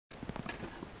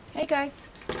Hey guys,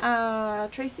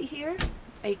 Tracy here,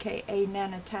 aka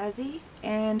Nana Tazzy,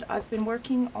 and I've been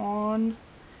working on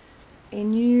a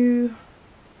new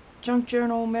junk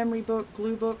journal, memory book,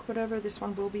 glue book, whatever. This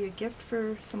one will be a gift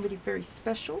for somebody very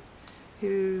special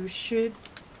who should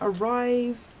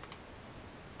arrive,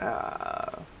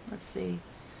 let's see,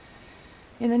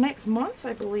 in the next month,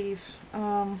 I believe.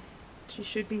 She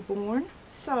should be born.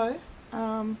 So,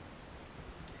 I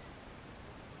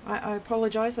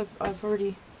apologize, I've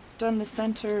already done the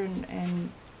center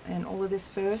and all of this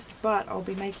first, but I'll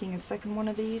be making a second one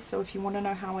of these. So if you want to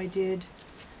know how I did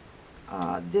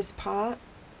this part,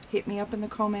 hit me up in the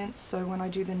comments, so when I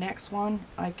do the next one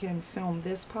I can film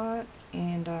this part,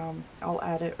 and I'll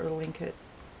add it or link it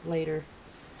later.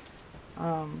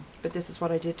 But this is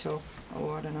what I did till,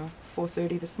 oh, I don't know,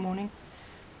 4:30 this morning.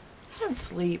 I don't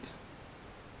sleep.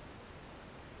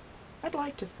 I'd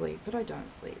like to sleep, but I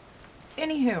don't sleep.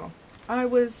 Anywho, I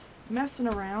was messing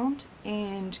around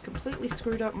and completely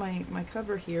screwed up my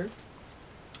cover here.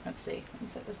 Let's see, let me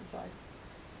set this aside.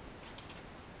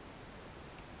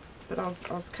 But I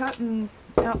was cutting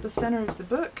out the center of the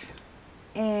book,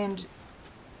 and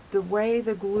the way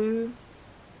they'd done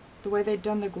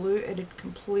the glue, it had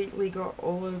completely got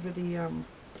all over the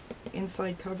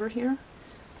inside cover here.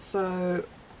 So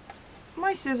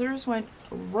my scissors went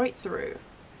right through.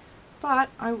 But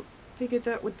I figured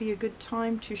that would be a good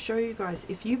time to show you guys.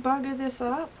 If you bugger this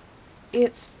up,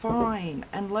 it's fine,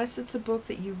 unless it's a book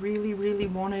that you really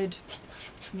wanted,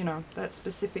 you know, that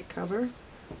specific cover.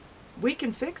 We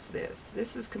can fix this.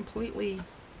 This is completely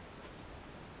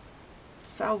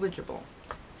salvageable.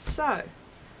 So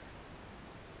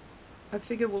I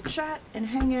figure we'll chat and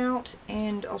hang out,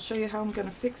 and I'll show you how I'm going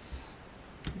to fix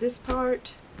this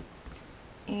part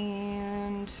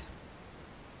and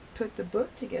put the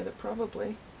book together,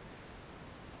 probably.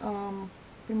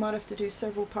 We might have to do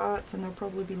several parts, and there'll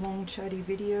probably be long chatty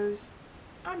videos.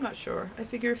 I'm not sure. I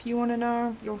figure if you want to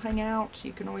know, you'll hang out.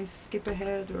 You can always skip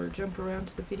ahead or jump around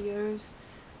to the videos.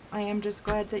 I am just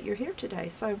glad that you're here today.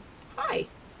 So, hi!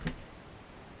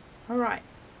 Alright,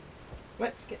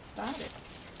 let's get started.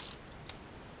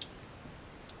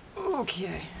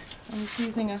 Okay, I was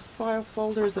using a file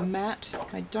folder as a mat.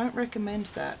 I don't recommend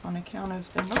that on account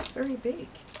of they're not very big.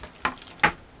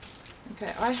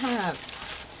 Okay, I have,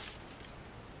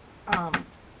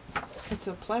 it's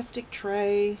a plastic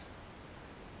tray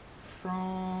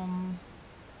from,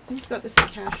 I think we got this at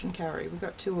Cash and Carry. We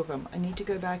got 2 of them. I need to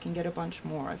go back and get a bunch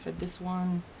more. I've had this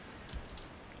one,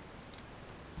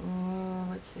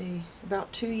 let's see,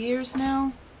 about 2 years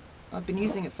now. I've been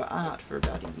using it for art for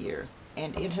about a year,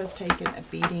 and it has taken a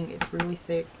beating. It's really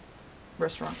thick,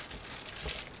 restaurant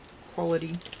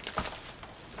quality.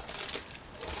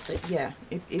 But yeah,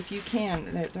 if you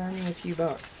can, they're only a few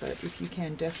bucks, but if you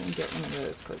can, definitely get one of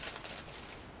those, because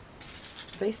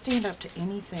they stand up to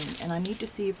anything. And I need to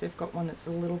see if they've got one that's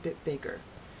a little bit bigger,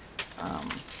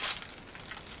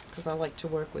 because I like to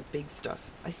work with big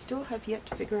stuff. I still have yet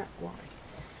to figure out why.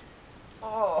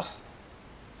 Oh,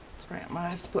 that's right, I might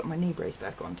have to put my knee brace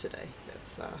back on today.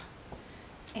 That's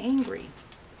angry.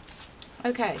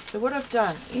 Okay, so what I've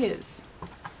done is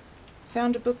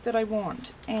found a book that I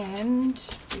want, and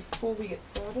before we get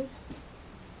started,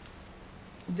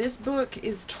 this book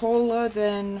is taller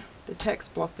than the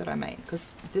text block that I made, because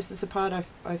this is the part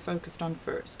I focused on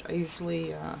first. I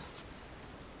usually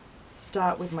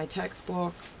start with my text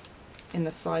block in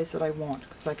the size that I want,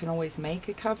 because I can always make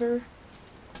a cover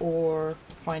or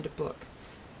find a book.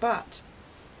 But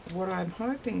what I'm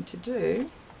hoping to do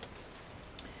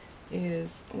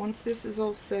is, once this is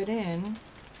all set in,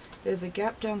 there's a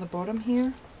gap down the bottom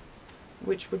here,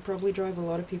 which would probably drive a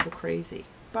lot of people crazy.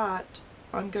 But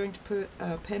I'm going to put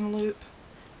a pen loop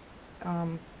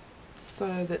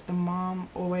so that the mom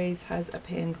always has a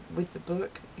pen with the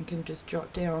book and can just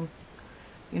jot down,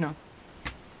 you know,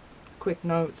 quick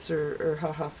notes or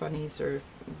haha funnies or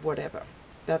whatever.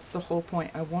 That's the whole point.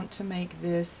 I want to make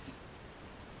this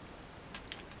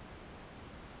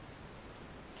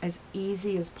as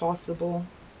easy as possible.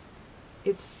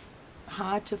 It's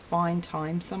hard to find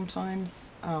time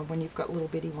sometimes when you've got little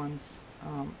bitty ones,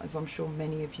 as I'm sure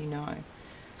many of you know.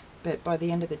 But by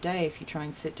the end of the day, if you try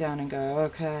and sit down and go,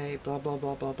 okay, blah blah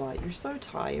blah blah blah, you're so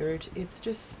tired. It's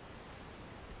just,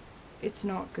 it's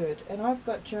not good. And I've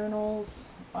got journals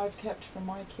I've kept for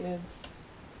my kids.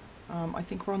 I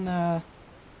think we're on the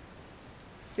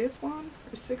 5th one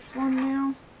or 6th one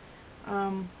now.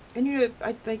 And you know,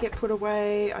 they get put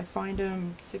away. I find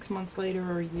them 6 months later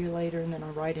or a year later, and then I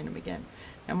write in them again.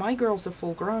 Now my girls are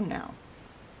full grown now,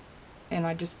 and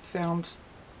I just found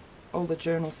all the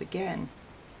journals again.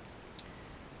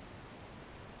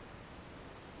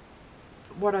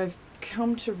 what I've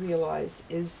come to realize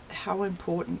is how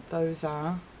important those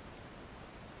are,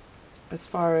 as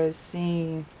far as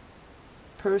seeing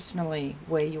personally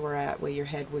where you were at, where your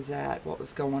head was at, what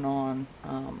was going on.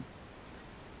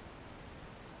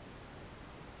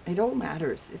 It all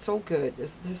matters. It's all good.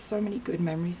 There's so many good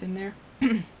memories in there.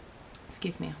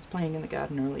 Excuse me, I was playing in the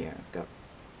garden earlier. I've got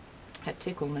a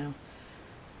tickle now.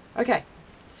 Okay,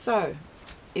 so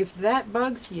if that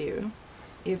bugs you,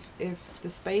 if the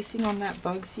spacing on that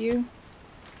bugs you,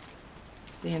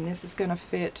 see, and this is going to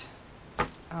fit,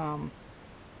 I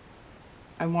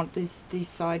want these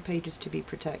side pages to be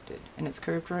protected, and it's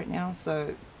curved right now,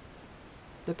 so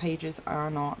the pages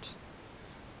are not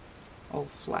all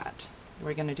flat.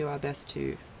 We're going to do our best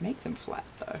to make them flat,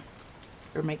 though,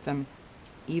 or make them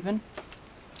even.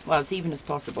 Well, as even as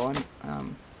possible.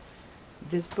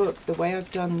 This book, the way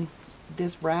I've done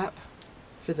this wrap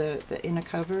for the inner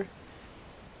cover,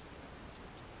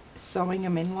 sewing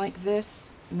them in like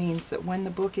this means that when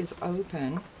the book is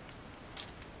open,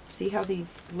 see how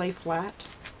these lay flat?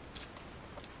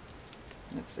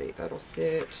 Let's see, that'll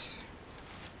sit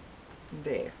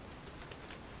there.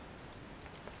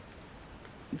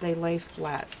 They lay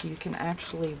flat, so you can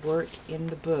actually work in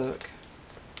the book,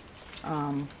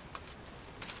 and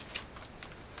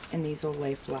these will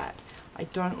lay flat. I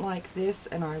don't like this,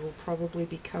 and I will probably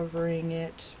be covering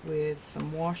it with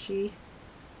some washi.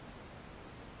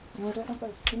 No, I don't know if I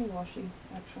have skinny washi,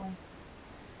 actually.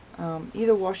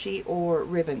 Either washi or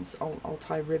ribbons. I'll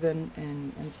tie ribbon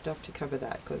and stuff to cover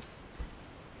that, because,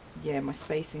 yeah, my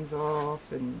spacing's off,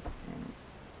 and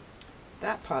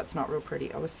that part's not real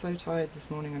pretty. I was so tired this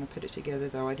morning when I put it together,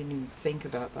 though. I didn't even think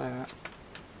about that.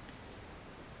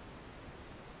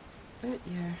 But,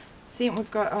 yeah. See,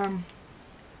 we've got,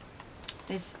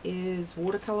 this is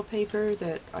watercolor paper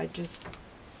that I just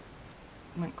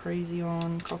went crazy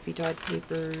on. Coffee dyed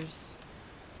papers.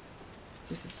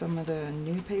 This is some of the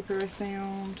new paper I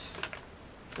found.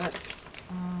 That's,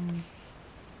 I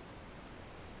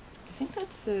think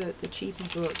that's the cheapy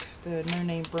book, the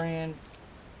no-name brand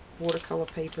watercolor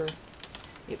paper.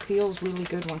 It peels really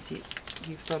good once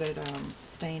you've got it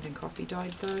stained and coffee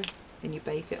dyed, though, and you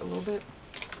bake it a little bit.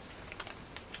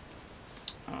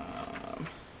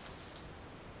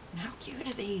 And how cute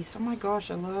are these? Oh my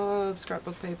gosh, I love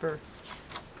scrapbook paper.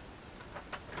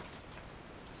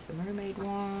 It's the mermaid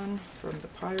one from the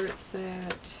pirate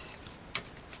set,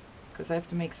 because I have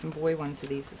to make some boy ones of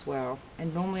these as well.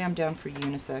 And normally I'm down for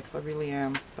unisex, I really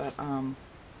am, but I've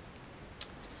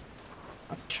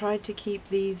tried to keep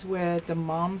these where the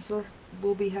moms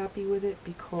will be happy with it,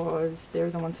 because they're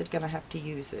the ones that are going to have to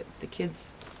use it. The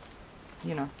kids,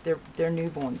 you know, they're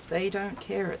newborns. They don't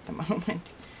care at the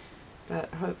moment.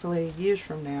 But hopefully years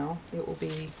from now, it will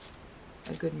be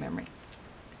a good memory.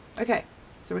 Okay,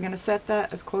 so we're going to set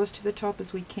that as close to the top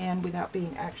as we can without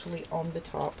being actually on the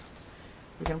top.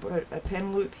 We're going to put a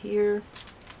pen loop here.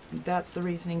 And that's the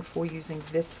reasoning for using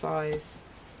this size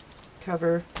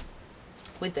cover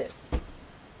with this.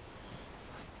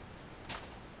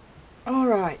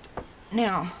 Alright,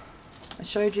 now I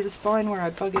showed you the spine where I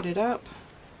buggered it up.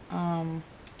 And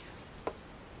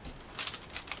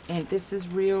this is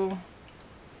real.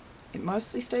 It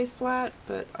mostly stays flat,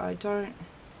 but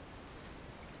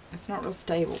it's not real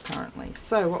stable currently.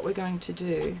 So what we're going to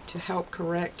do to help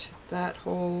correct that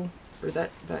hole, or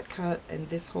that cut, and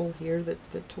this hole here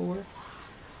that tore,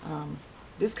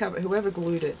 this cover, whoever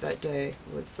glued it that day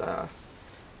was,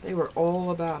 they were all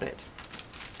about it.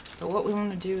 But what we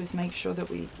want to do is make sure that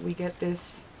we get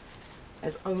this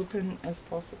as open as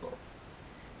possible.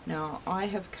 Now I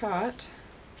have cut,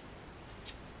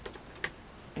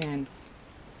 and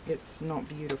it's not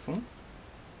beautiful,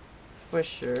 for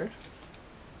sure.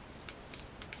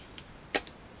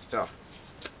 Oh.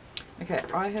 Okay,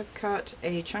 I have cut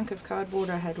a chunk of cardboard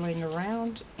I had laying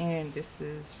around, and this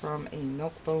is from a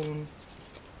Milk-Bone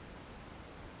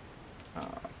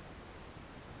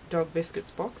dog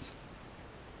biscuits box,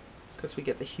 because we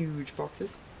get the huge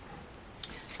boxes.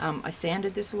 I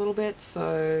sanded this a little bit,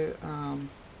 so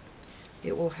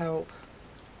it will help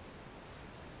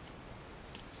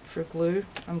for glue.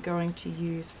 I'm going to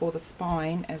use for the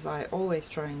spine, as I always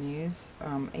try and use,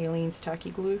 Aleene's tacky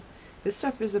glue. This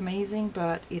stuff is amazing,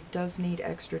 but it does need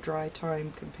extra dry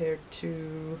time compared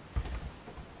to,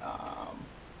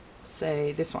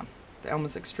 say, this one, the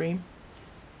Elmer's Extreme.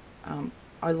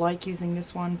 I like using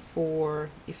this one for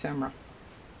ephemera.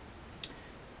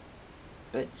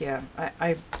 But yeah,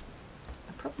 I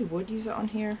probably would use it on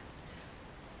here.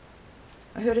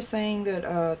 I heard a saying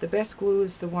that the best glue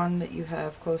is the one that you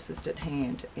have closest at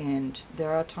hand, and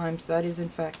there are times that is in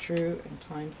fact true and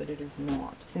times that it is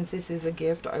not. Since this is a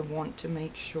gift, I want to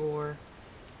make sure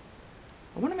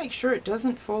I want to make sure it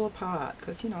doesn't fall apart,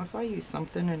 because, you know, if I use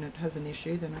something and it has an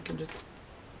issue, then I can just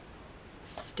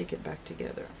stick it back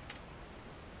together.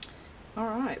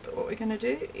 Alright, but what we're going to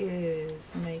do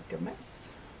is make a mess.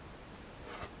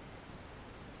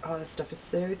 Oh, this stuff is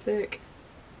so thick.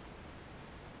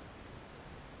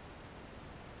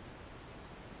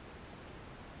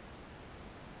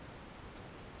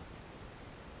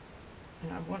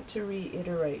 And I want to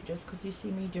reiterate, just because you see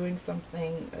me doing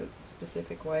something a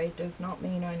specific way does not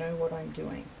mean I know what I'm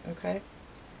doing, okay?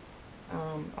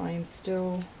 I am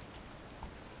still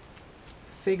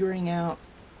figuring out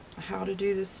how to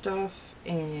do this stuff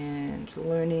and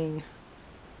learning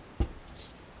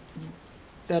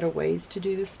better ways to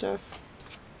do this stuff.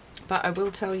 But I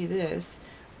will tell you this,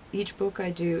 each book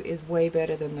I do is way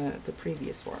better than the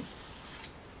previous one.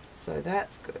 So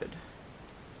that's good.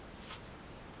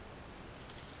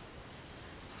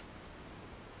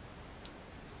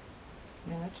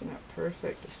 Yeah, that turned out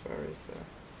perfect as far as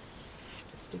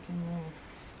just sticking there.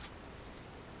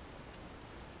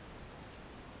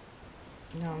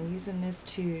 Now I'm using this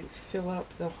to fill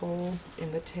up the hole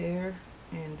in the tear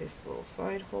and this little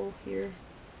side hole here,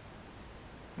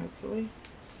 hopefully.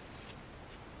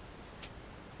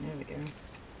 There we go.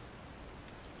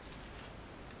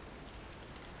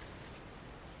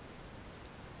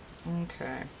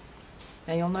 Okay.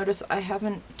 Now you'll notice I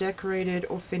haven't decorated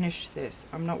or finished this.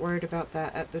 I'm not worried about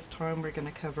that at this time. We're going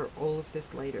to cover all of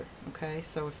this later, okay?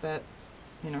 So if that,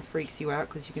 you know, freaks you out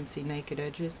because you can see naked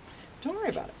edges, don't worry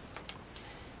about it.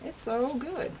 It's all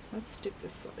good. Let's stick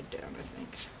this side down, I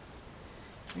think.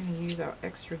 We're going to use our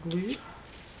extra glue.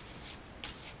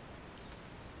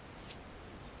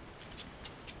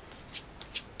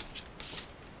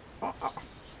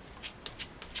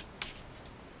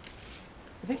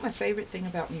 I think my favorite thing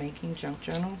about making junk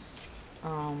journals,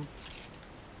 well,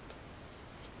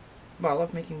 I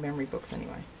love making memory books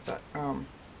anyway, but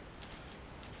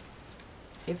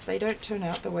if they don't turn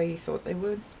out the way you thought they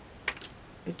would,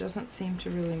 it doesn't seem to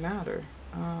really matter.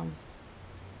 You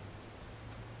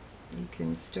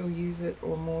can still use it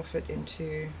or morph it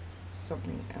into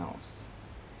something else.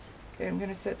 Okay, I'm going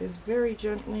to set this very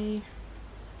gently,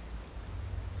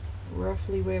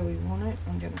 roughly where we want it.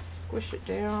 I'm going to squish it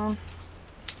down.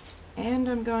 And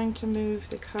I'm going to move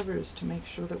the covers to make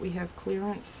sure that we have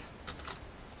clearance.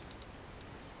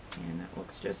 And that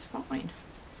looks just fine.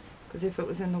 Because if it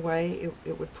was in the way,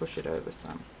 it would push it over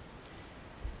some.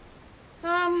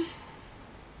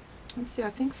 Let's see, I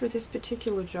think for this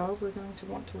particular job, we're going to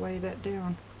want to weigh that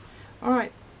down.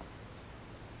 Alright,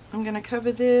 I'm going to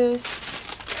cover this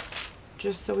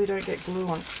just so we don't get glue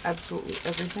on absolutely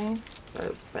everything.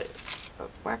 So, but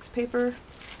wax paper.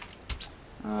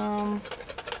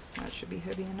 That should be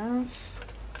heavy enough.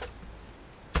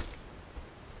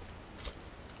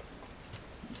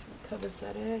 Covers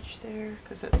that edge there,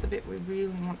 because that's the bit we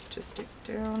really want to stick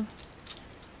down,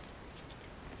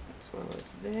 as well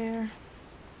as there.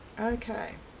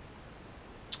 Okay.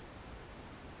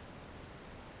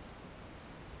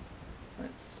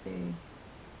 Let's see.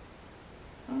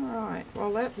 Alright,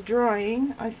 while that's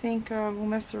drying, I think we'll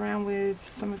mess around with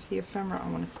some of the ephemera I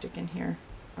want to stick in here.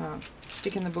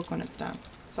 Stick in the book when it's done.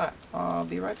 So, I'll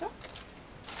be right back.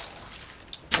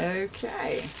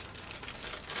 Okay.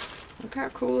 Look how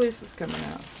cool this is coming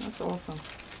out. That's awesome.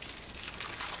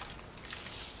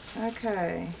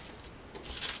 Okay.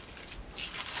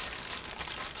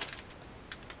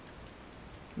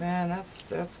 Man,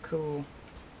 that's cool.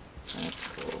 That's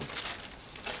cool.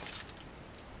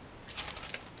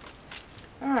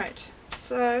 Alright,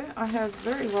 so I have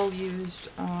very well used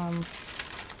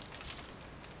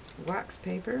wax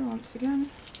paper once again.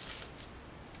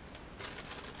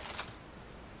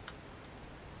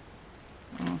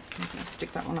 Oh, I'm going to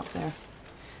stick that one up there.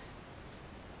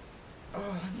 Oh,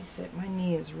 let me see. My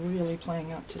knee is really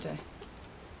playing up today.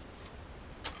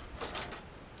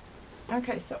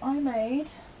 Okay, so I made,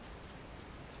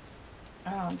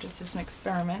 just as an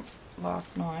experiment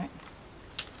last night,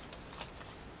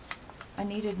 I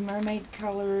needed mermaid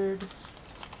colored,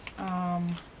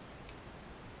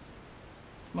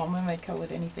 well, mermaid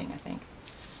colored anything, I think.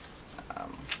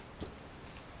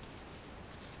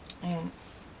 And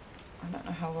I don't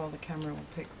know how well the camera will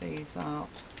pick these up,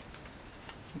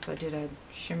 since I did add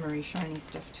shimmery, shiny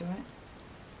stuff to it.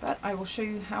 But I will show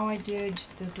you how I did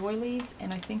the doilies,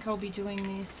 and I think I'll be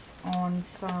doing this on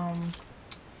some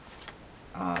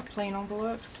plain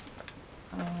envelopes.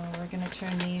 We're going to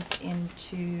turn these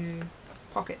into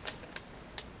pockets,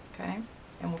 okay?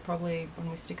 And we'll probably, when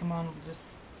we stick them on, we'll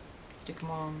just stick them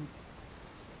on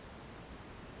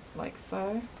like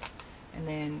so, and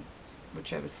then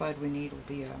whichever side we need will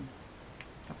be a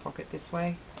pocket. pocket this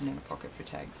way, and then a pocket for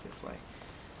tags this way.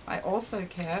 I also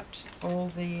kept all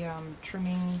the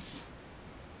trimmings,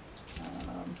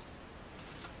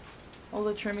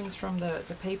 from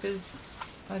the papers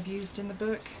I've used in the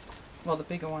book, well, the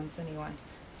bigger ones anyway,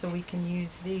 so we can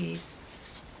use these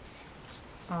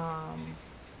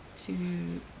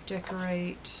to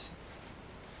decorate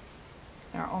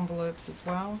our envelopes as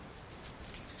well.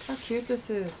 How cute this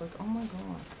is, like, oh my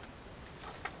god.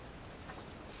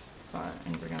 So,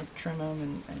 and we're going to trim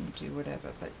them and do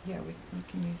whatever, but yeah, we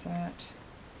can use that,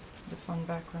 the fun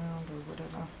background or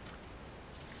whatever.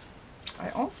 I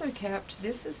also kept,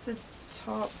 this is the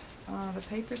top, the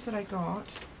papers that I got,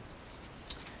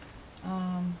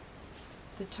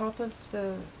 the top of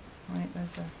the, wait,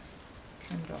 those are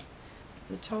trimmed off.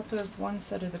 The top of one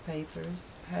set of the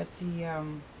papers had the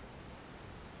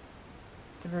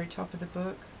very top of the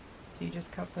book, so you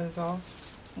just cut those off.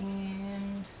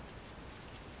 And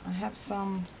I have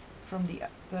some from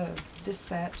this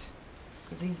set,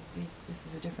 because this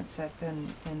is a different set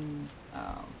than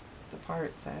the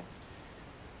pirate set,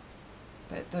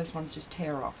 but those ones just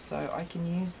tear off, so I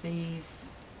can use these.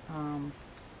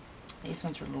 These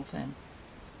ones are a little thin,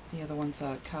 the other ones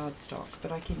are cardstock,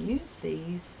 but I can use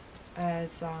these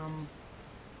as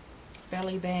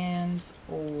belly bands,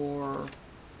 or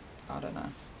I don't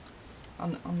know,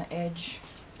 on the edge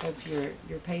of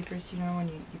your papers, you know, when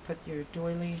you put your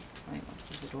doily. Wait,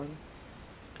 this is a doily.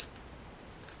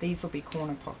 These will be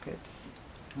corner pockets,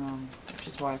 which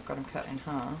is why I've got them cut in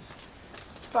half.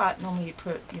 But normally you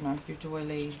put, you know, your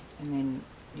doily, and then,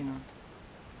 you know,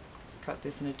 cut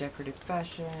this in a decorative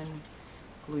fashion,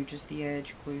 glue just the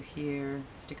edge, glue here,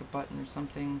 stick a button or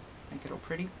something, make it all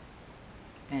pretty,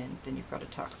 and then you've got a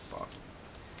tuck spot.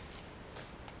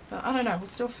 But I don't know, we'll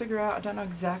still figure out. I don't know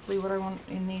exactly what I want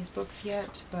in these books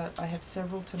yet, but I have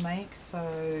several to make,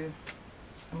 so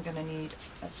I'm going to need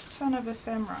a ton of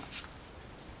ephemera,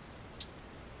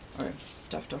 or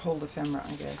stuff to hold ephemera,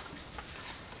 I guess.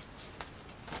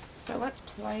 So let's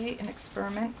play and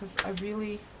experiment, because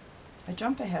I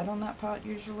jump ahead on that part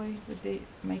usually with the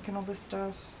making all this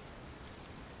stuff,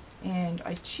 and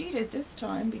I cheated this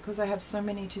time because I have so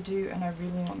many to do and I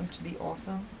really want them to be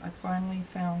awesome. I finally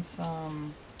found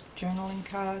some journaling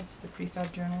cards, the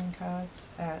prefab journaling cards,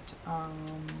 at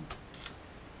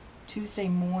Tuesday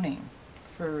morning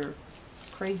for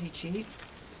crazy cheap.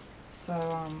 So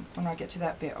when I get to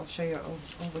that bit, I'll show you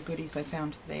all the goodies I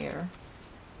found there.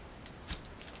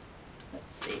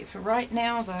 Let's see, for right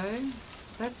now though,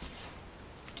 let's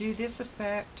do this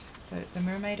effect, the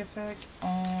mermaid effect,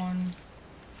 on,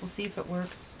 we'll see if it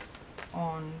works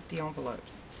on the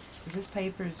envelopes. Because this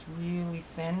paper is really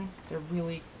thin, they're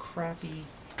really crappy,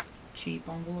 cheap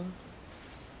envelopes.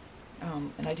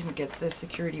 And I didn't get the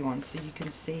security ones, so you can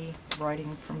see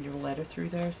writing from your letter through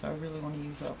there, so I really want to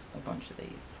use up a bunch of these.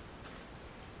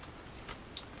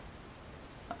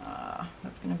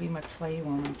 That's going to be my play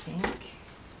one, I think.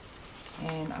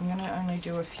 And I'm going to only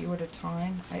do a few at a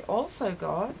time. I also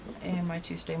got, in my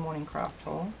Tuesday morning craft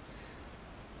haul,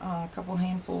 a couple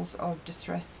handfuls of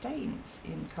distressed stains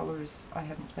in colors I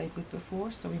haven't played with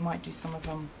before, so we might do some of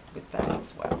them with that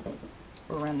as well,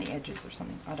 or around the edges or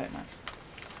something, I don't know.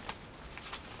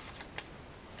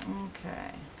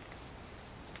 Okay,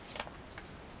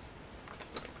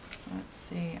 let's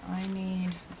see,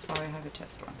 that's why I have a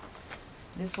test one.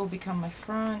 This will become my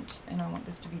front, and I want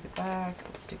this to be the back.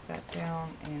 I'll stick that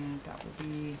down, and that will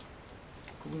be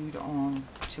glued on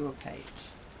to a page,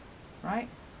 right?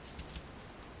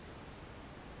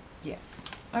 Yes.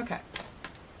 Okay.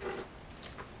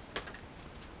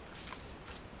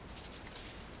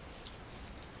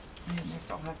 And this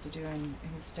I'll have to do in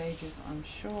stages, I'm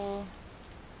sure.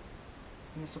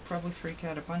 And this will probably freak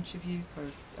out a bunch of you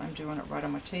because I'm doing it right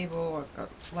on my table. I've got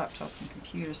laptop and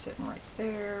computer sitting right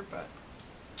there, but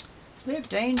live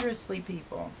dangerously,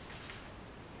 people.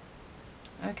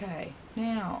 Okay,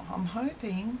 now I'm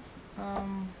hoping,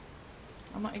 I'm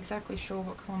not exactly sure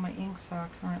what color my inks are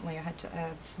currently. I had to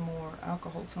add some more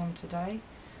alcohol to them today,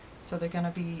 so they're going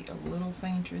to be a little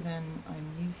fainter than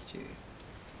I'm used to.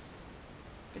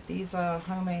 But these are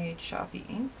homemade Sharpie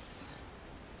inks,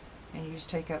 and you just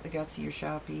take out the guts of your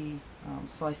Sharpie,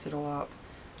 slice it all up.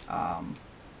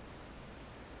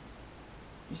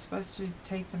 You're supposed to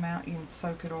take them out, you can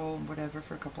soak it all, whatever,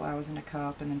 for a couple hours in a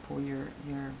cup, and then pour your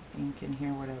ink in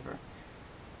here, whatever.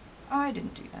 I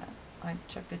didn't do that. I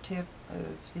chucked the tip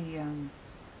of the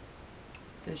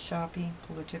Sharpie,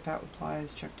 pulled the tip out with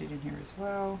pliers, chucked it in here as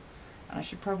well. And I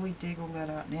should probably dig all that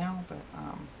out now, but,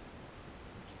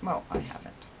 well, I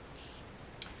haven't.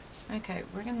 Okay,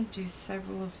 we're going to do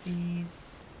several of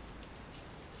these.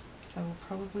 So we'll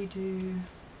probably do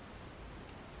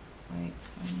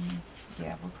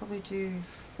Yeah, we'll probably do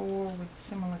 4 with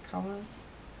similar colours.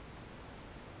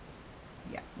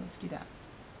 Yeah, let's do that.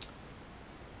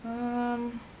 I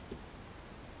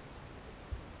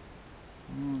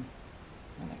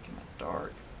like them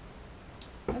dark.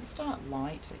 Let's start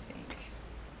light, I think.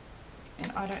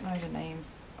 And I don't know the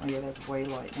names. Oh yeah, that's way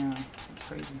light now. That's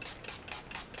crazy.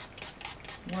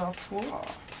 Well, cool.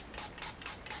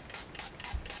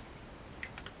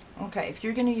 Okay, if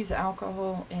you're going to use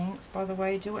alcohol inks, by the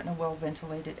way, do it in a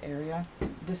well-ventilated area.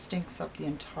 This stinks up the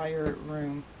entire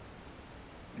room.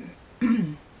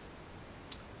 And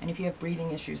if you have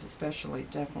breathing issues especially,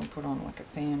 definitely put on like a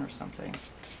fan or something.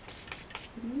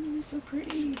 Ooh, so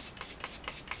pretty.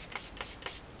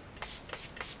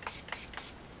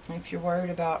 And if you're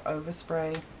worried about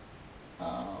overspray,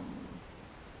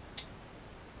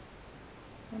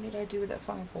 what did I do with that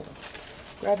file folder?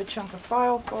 Grab a chunk of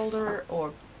file folder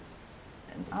or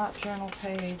an art journal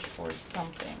page or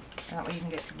something. And that way you can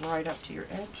get right up to your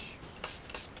edge.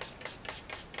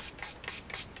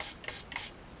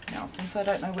 Now, since I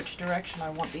don't know which direction I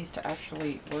want these to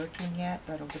actually work in yet,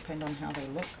 that'll depend on how they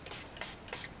look.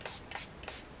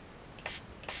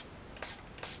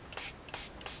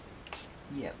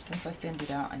 Yep, since I thinned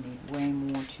it out, I need way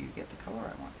more to get the color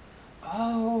I want.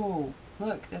 Oh,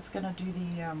 look, that's gonna do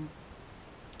the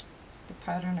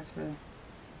pattern of the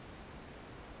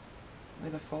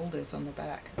where the fold is on the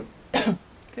back.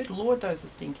 Good Lord, those are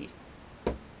stinky.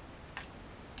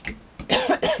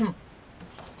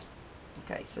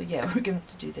 Okay, so yeah, we're gonna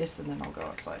have to do this, and then I'll go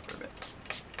outside for a bit.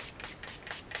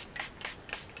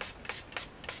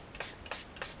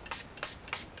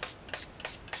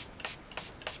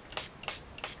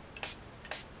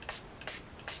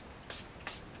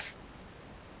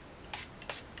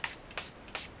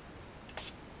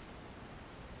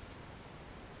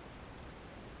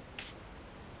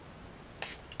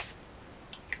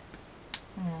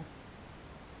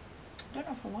 I don't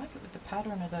know if I like it with the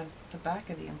pattern of the back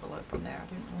of the envelope on there. I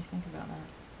didn't really think about that.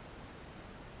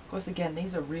 Of course, again,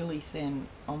 these are really thin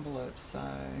envelopes, so,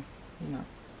 you know.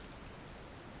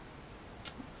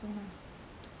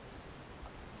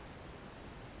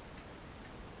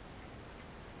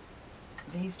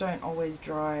 These don't always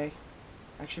dry.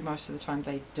 Actually, most of the time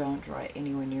they don't dry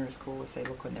anywhere near as cool as they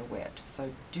look when they're wet.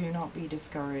 So do not be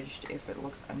discouraged if it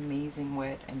looks amazing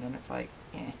wet and then it's like,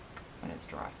 eh, when it's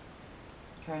dry.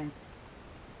 Okay.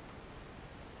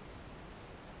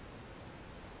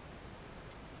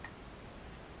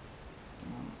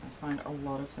 I find a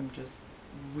lot of them just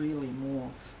really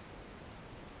morph.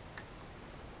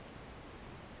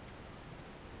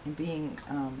 And being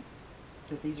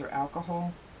that these are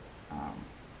alcohol,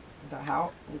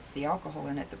 it's the alcohol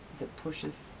in it that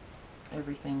pushes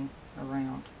everything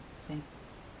around. See?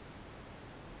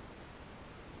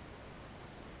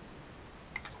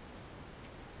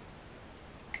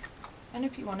 And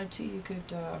if you wanted to, you could,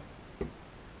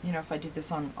 you know, if I did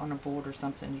this on a board or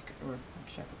something, you could, or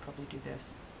actually I could probably do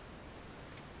this.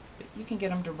 But you can get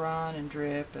them to run and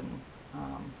drip and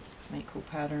make cool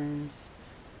patterns.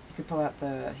 You could pull out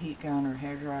the heat gun or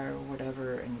hairdryer or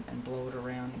whatever and blow it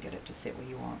around and get it to sit where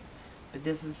you want. But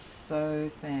this is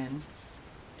so thin.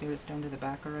 See what it's done to the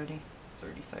back already? It's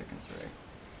already soaking through.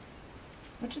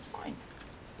 Which is fine.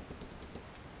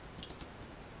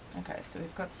 Okay, so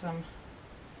we've got some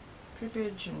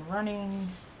cribbage and running.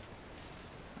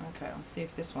 Okay, let's see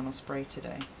if this one will spray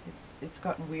today. It's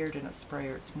gotten weird in a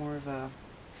sprayer. It's more of a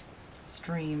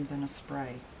stream than a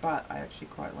spray. But I actually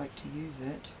quite like to use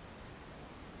it.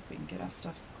 We can get our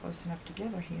stuff close enough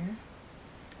together here.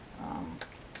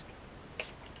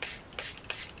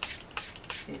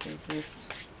 See, it does this,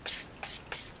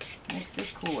 makes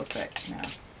this cool effect now.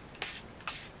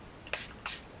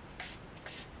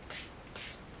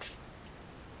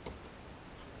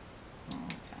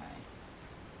 Okay,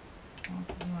 well,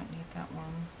 we might need that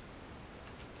one.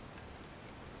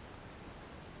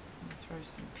 I'll throw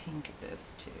some pink at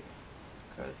this too,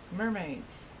 because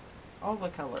mermaids, all the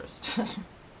colors.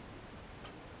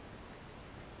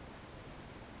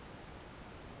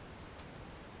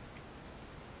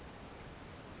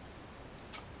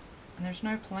 And there's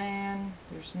no plan,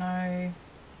 there's no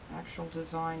actual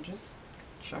design, just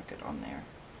chuck it on there.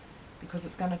 Because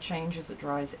it's going to change as it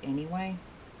dries anyway,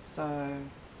 so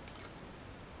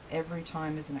every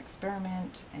time is an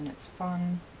experiment, and it's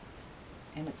fun,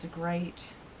 and it's a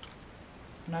great,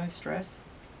 no stress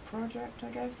project,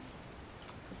 I guess.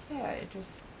 Because yeah, it's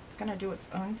going to do its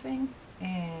own thing,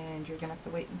 and you're going to have to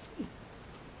wait and see.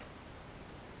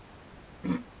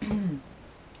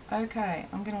 Okay,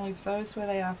 I'm going to leave those where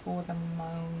they are for the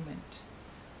moment,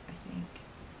 I think.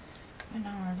 I know,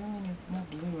 I really need more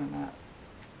blue in that.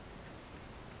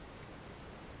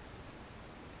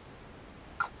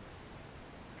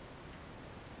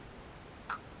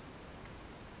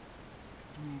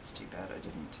 It's too bad I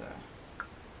didn't,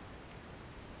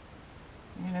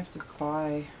 I'm gonna have to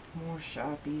buy more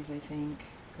Sharpies, I think,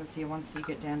 because here, once you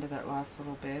get down to that last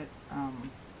little bit,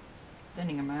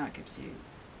 thinning them out gives you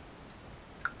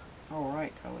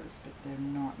alright colors, but they're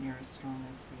not near as strong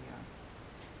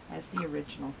as the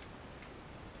original.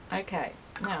 Okay,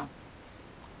 now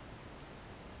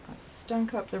I've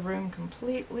stunk up the room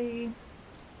completely,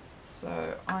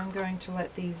 so I'm going to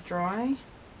let these dry,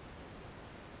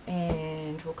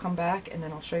 and we'll come back and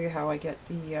then I'll show you how I get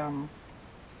the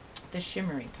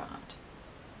shimmery part.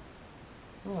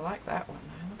 Oh, I like that one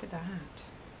though. Look at that.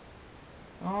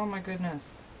 Oh my goodness.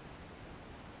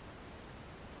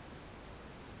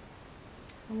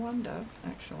 I wonder,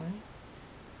 actually.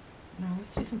 No,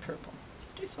 let's do some purple.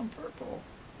 Let's do some purple.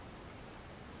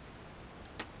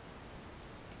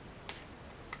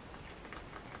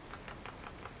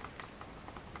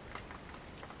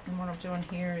 And what I'm doing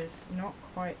here is not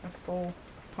quite a full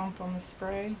pump on the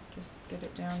spray. Just get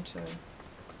it down to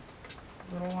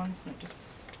little ones and it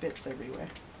just spits everywhere.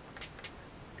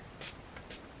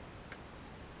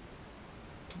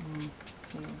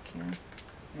 See, here.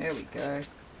 There we go.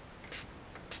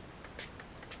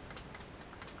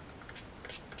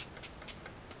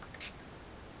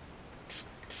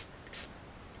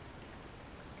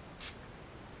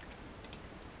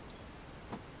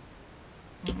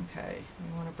 Okay,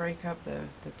 we want to break up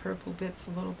the purple bits a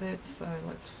little bit, so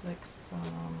let's flick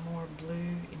some more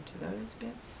blue into those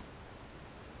bits.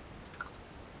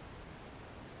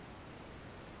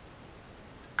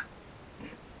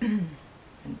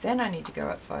 And then I need to go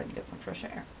outside and get some fresh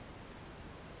air.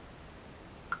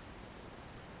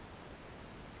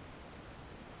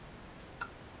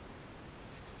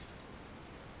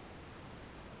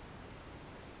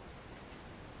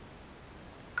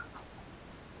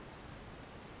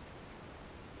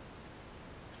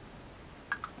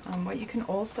 What you can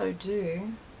also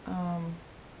do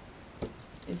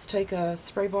is take a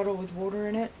spray bottle with water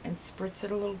in it and spritz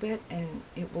it a little bit, and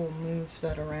it will move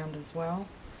that around as well.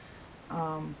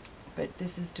 But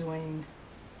this is doing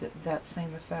that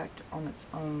same effect on its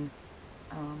own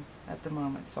at the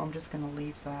moment, so I'm just going to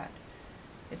leave that.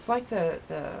 It's like the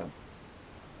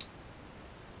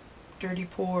dirty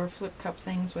pour flip cup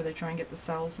things where they try and get the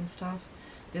cells and stuff.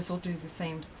 This will do the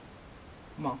same,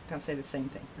 well, I can't say the same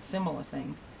thing, a similar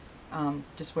thing,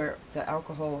 just where the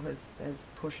alcohol has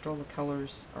pushed all the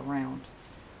colors around.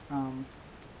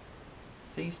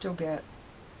 So you still get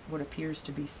what appears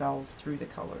to be cells through the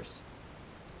colors,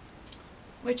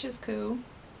 which is cool.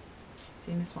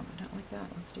 See, this one, I don't like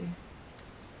that. Let's do...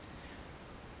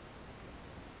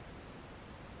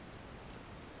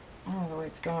 Oh, the way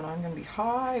it's going, I'm going to be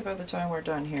high by the time we're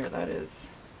done here. That is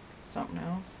something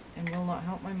else, and will not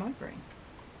help my migraine.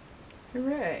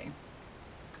 Hooray!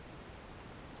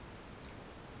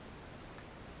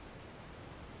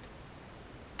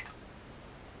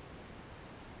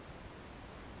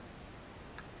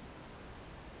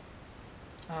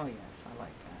 Oh yes, I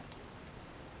like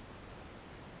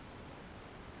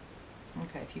that.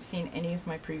 Okay, if you've seen any of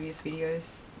my previous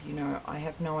videos, you know I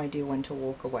have no idea when to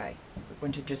walk away,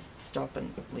 when to just stop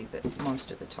and leave it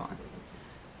most of the time.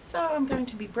 So I'm going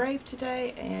to be brave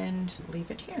today and leave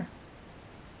it here.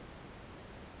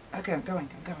 Okay, I'm going.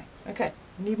 Okay,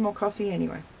 need more coffee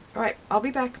anyway. Alright, I'll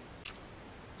be back.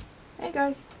 Hey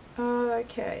guys.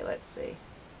 Okay, let's see.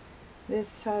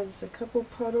 This has a couple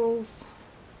puddles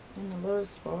in the low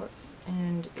spots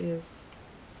and is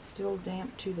still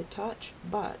damp to the touch,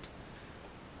 but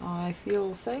I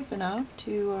feel safe enough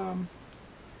to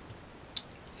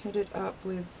hit it up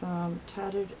with some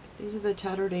these are the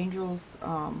Tattered Angels,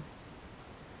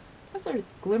 they're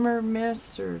glimmer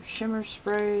mists or shimmer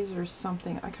sprays or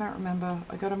something, I can't remember.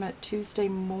 I got them at Tuesday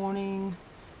morning,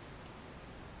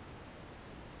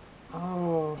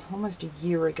 oh, almost a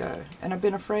year ago, and I've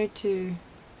been afraid to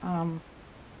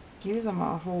use them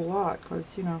a whole lot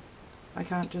because, you know, I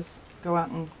can't just go out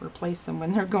and replace them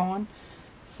when they're gone.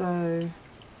 So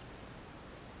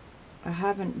I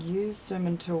haven't used them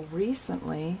until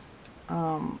recently,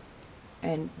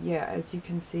 and yeah, as you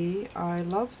can see, I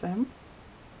love them,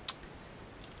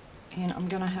 and I'm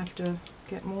gonna have to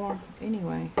get more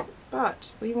anyway.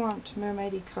 But we want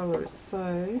mermaidy colors,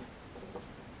 so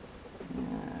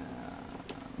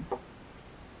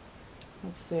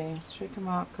let's see, let's shake them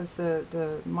up, because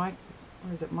what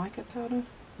is it, mica powder?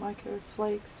 Mica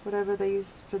flakes, whatever they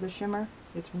use for the shimmer.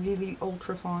 It's really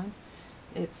ultra fine.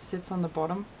 It sits on the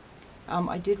bottom.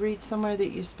 I did read somewhere that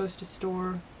you're supposed to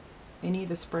store any of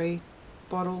the spray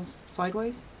bottles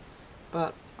sideways,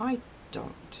 but I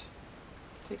don't.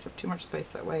 It takes up too much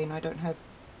space that way, and I don't have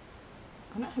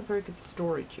very good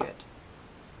storage yet.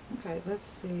 Okay, let's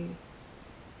see.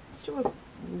 Let's do a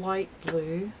light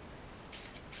blue.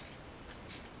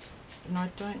 And I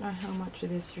don't know how much of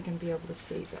this you're going to be able to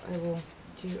see, but I will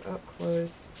do up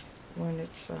close when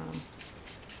it's, oh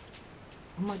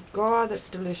my god, that's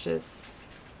delicious.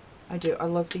 I do, I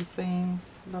love these things.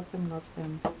 Love them, love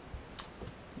them.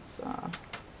 Let's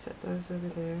set those over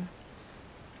there.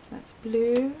 That's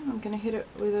blue. I'm going to hit it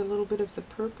with a little bit of the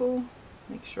purple.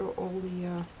 Make sure all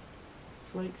the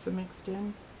flakes are mixed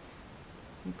in.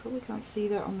 You probably can't see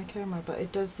that on the camera, but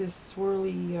it does this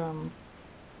swirly,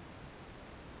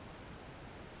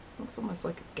 looks almost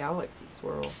like a galaxy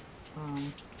swirl.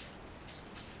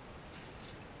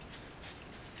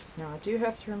 Now I do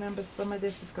have to remember some of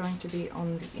this is going to be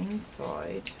on the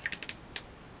inside,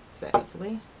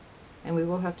 sadly. And we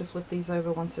will have to flip these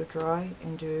over once they're dry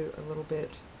and do a little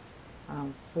bit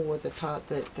for the part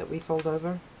that we fold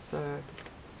over. So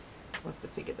we'll have to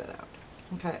figure that out.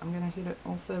 Okay, I'm going to hit it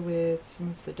also with some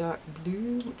of the dark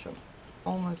blue, which I'm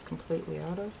almost completely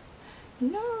out of.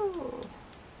 No!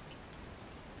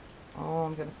 Oh,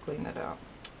 I'm going to clean that out.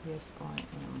 Yes, I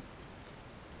am.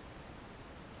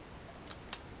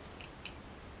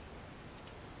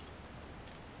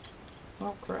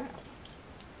 Oh, crap.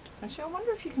 Actually, I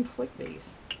wonder if you can flick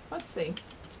these. Let's see.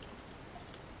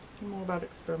 More about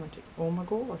experimenting. Oh my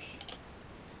gosh.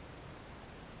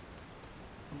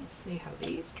 Let's see how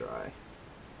these dry.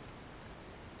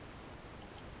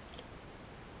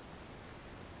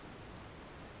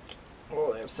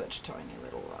 Oh, they have such tiny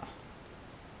little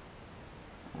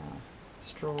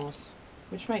straws,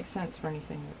 which makes sense for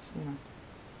anything that's, you know,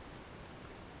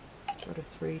 got a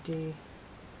 3D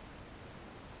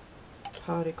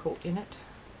particle in it.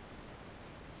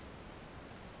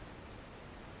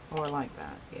 Oh, I like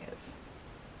that, yes.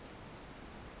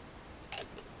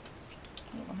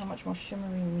 I don't know how much more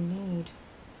shimmering we need.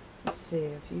 Let's see,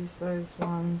 I've used those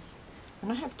ones.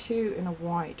 And I have two in a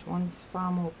white. One's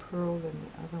far more pearl than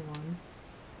the other one.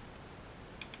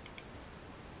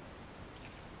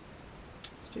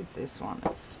 Let's do this one.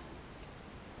 It's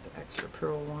the extra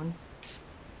pearl one.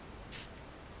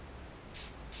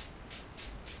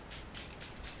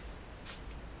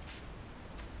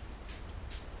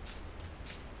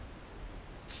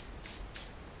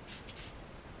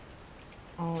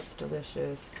 Oh, it's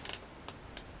delicious.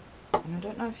 And I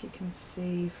don't know if you can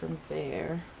see from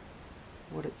there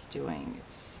what it's doing.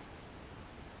 It's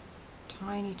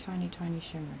tiny, tiny, tiny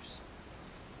shimmers.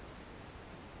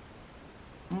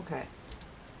 Okay.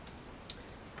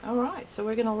 Alright, so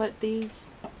we're going to let these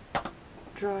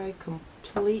dry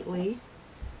completely,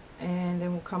 and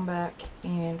then we'll come back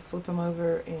and flip them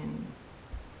over. And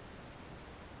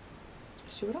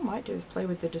actually, what I might do is play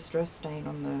with the distress stain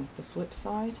on the flip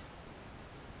side.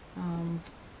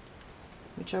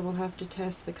 Which I will have to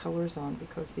test the colors on,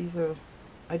 because these are,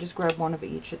 I just grabbed one of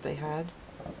each that they had.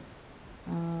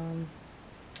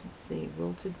 Let's see,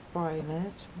 Wilted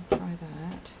Violet, we'll try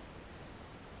that.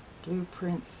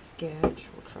 Blueprint Sketch,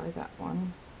 we'll try that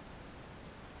one.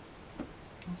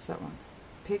 What's that one?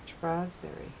 Picked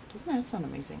Raspberry. Doesn't that sound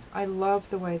amazing? I love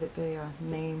the way that they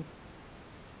name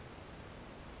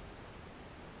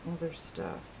all their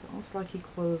stuff. Almost like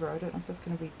Clover. I don't know if that's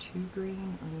going to be too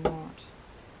green or not.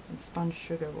 And Sponge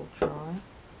Sugar we'll try.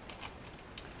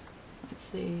 Let's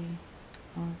see.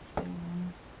 Oh, let's see.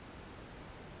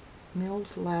 Milled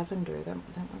Lavender. That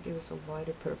might give us a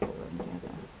lighter purple than the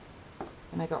other.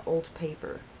 And I got Old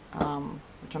Paper,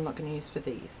 which I'm not going to use for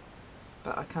these.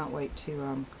 But I can't wait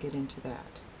to get into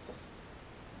that.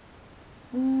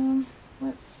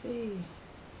 Let's see.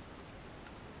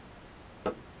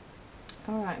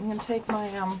 Alright, I'm going to take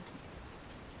my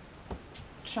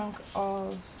chunk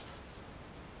of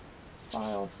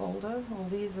file folder. Well,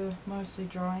 these are mostly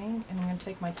drying, and I'm going to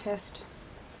take my test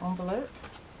envelope,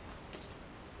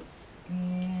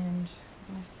 and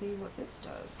I'm going to see what this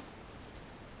does.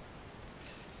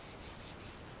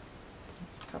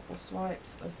 A couple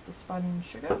swipes of the Sponge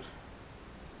Sugar.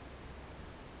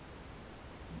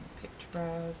 Picked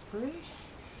Raspberry.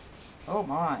 Oh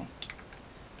my!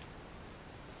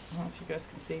 I don't know if you guys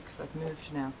can see because I've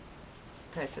moved now.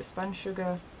 Okay, so Sponge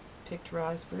Sugar, Picked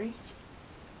Raspberry.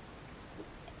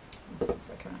 Let's see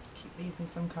if I can't keep these in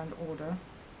some kind of order.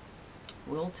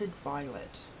 Wilted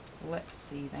Violet. Let's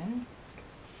see then.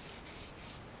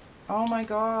 Oh my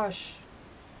gosh!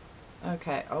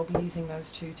 Okay, I'll be using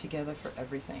those two together for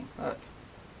everything. Look.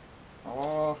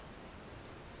 Oh.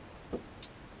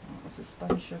 What was the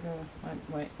Sponge Sugar?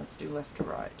 Wait, let's do left to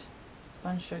right.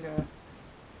 Sponge Sugar,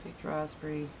 Picked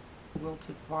Raspberry,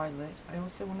 Wilted Violet. I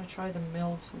also want to try the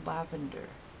Milled Lavender.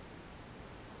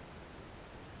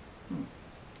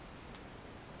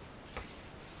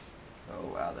 Oh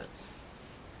wow, that's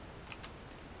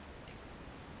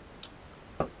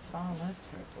far less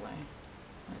purpley.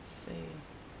 Let's see.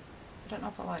 I don't know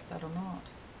if I like that or not.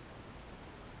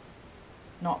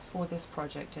 Not for this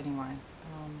project anyway.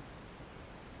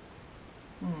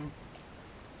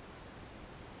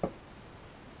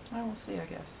 I will see, I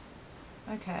guess.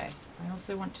 Okay, I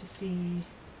also want to see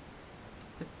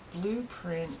the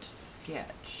blueprint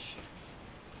sketch.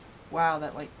 Wow,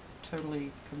 that like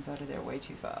totally comes out of there way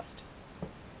too fast.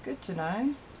 Good to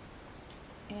know.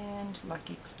 And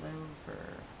Lucky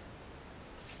Clover.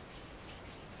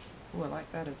 Oh, I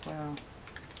like that as well.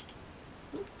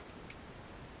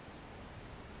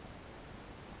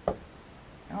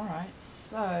 Alright,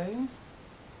 so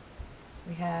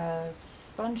we have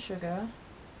spun sugar,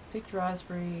 picked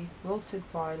raspberry, wilted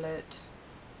violet,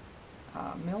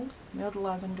 milled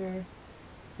lavender.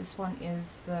 This one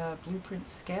is the blueprint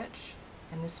sketch,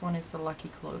 and this one is the Lucky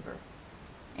Clover.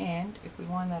 And if we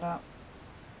line that up,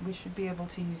 we should be able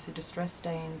to use the distress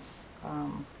stains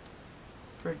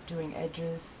for doing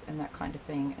edges and that kind of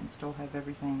thing, and still have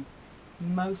everything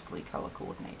mostly color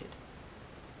coordinated.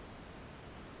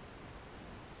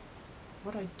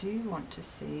 What I do want to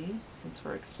see, since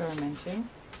we're experimenting,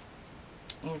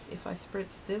 is if I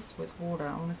spritz this with water,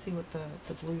 I want to see what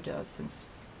the blue does, since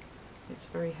it's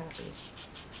very happy.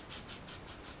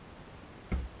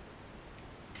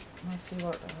 Let's see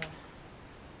what,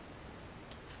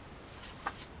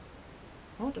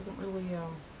 well, it doesn't really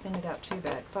thin it out too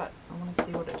bad, but I want to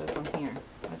see what it does on here.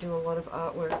 I do a lot of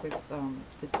artwork with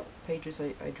the pages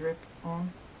I drip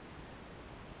on.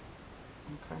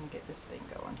 I'm trying to get this thing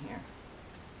going here.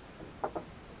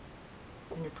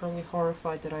 And you're probably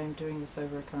horrified that I am doing this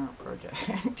over a current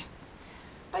project.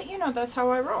 But you know, that's how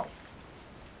I roll.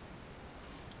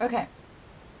 Okay.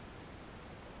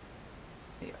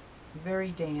 Yeah, very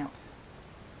damp.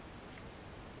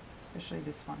 Especially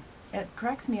this one. It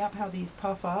cracks me up how these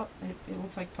puff up. It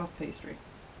looks like puff pastry.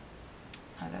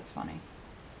 So that's funny.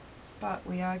 But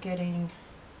we are getting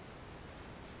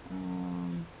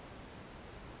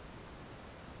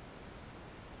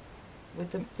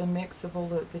with the mix of all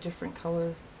the different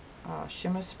color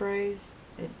shimmer sprays,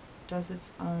 it does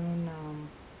its own,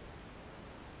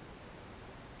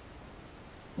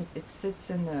 it sits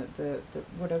in the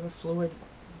whatever fluid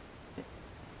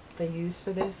they use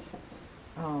for this.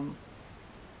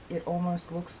 It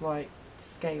almost looks like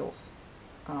scales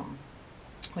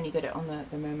when you get it on the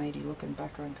mermaidy looking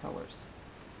background colors.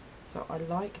 So I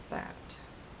like that,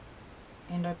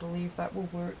 and I believe that will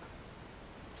work.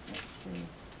 Let's see.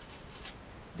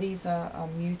 These are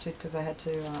muted because I had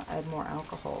to add more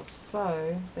alcohol,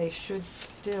 so they should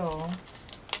still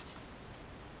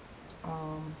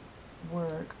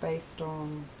work based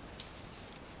on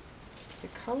the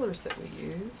colors that we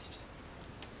used,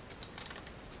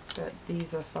 but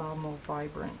these are far more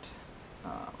vibrant.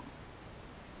 Oh,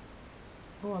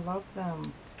 I love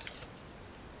them.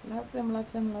 Love them,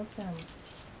 love them, love them.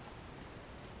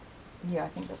 Yeah, I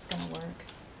think that's going to work.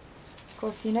 Of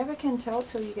course, you never can tell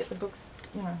till you get the books,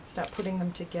 you know, start putting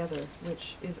them together,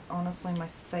 which is honestly my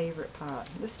favorite part.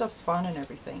 This stuff's fun and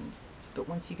everything, but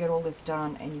once you get all this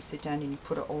done and you sit down and you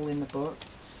put it all in the book,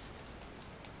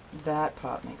 that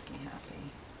part makes me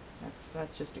happy.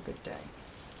 That's just a good day.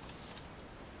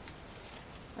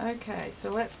 Okay,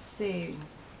 so let's see.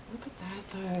 Look at that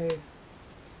though.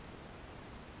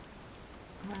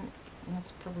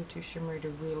 That's probably too shimmery to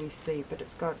really see, but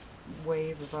it's got a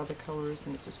wave of other colors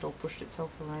and it's just all pushed itself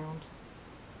around.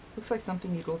 Looks like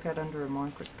something you'd look at under a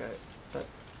microscope, but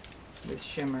with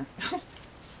shimmer.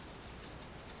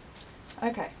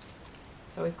 Okay,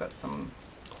 so we've got some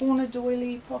corner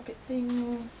doily pocket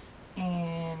things,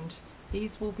 and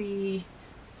these will be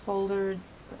folded.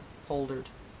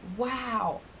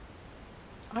 Wow,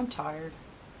 I'm tired.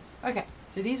 Okay,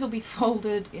 so these will be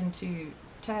folded into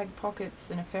tag pockets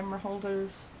and ephemera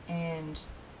holders, and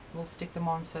we'll stick them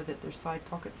on so that they're side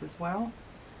pockets as well.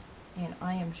 And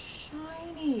I am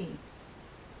shiny.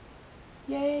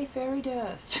 Yay, fairy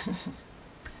dust.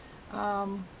 I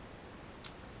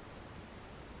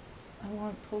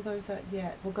won't pull those out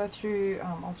yet. We'll go through,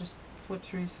 I'll just flip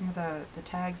through some of the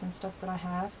tags and stuff that I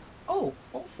have. Oh,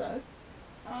 also,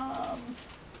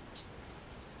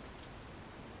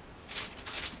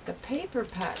 the paper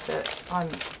pack that I'm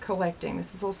collecting,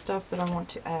 this is all stuff that I want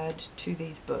to add to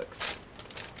these books.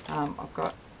 I've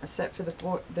got a set for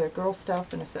the girl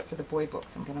stuff and a set for the boy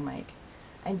books I'm going to make.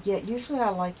 And yet, usually I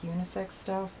like unisex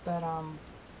stuff, but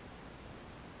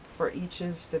for each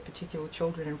of the particular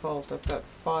children involved, I've got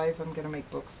 5 I'm going to make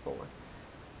books for.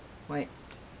 Wait.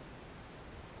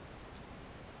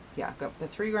 Yeah, I've got the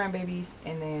 3 grandbabies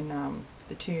and then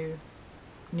the 2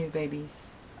 new babies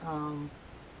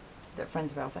that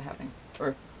friends of ours are having.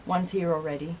 Or one's here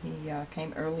already. He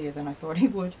came earlier than I thought he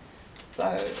would.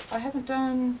 So I haven't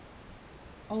done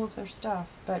all of their stuff,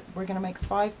 but we're going to make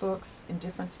 5 books in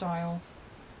different styles.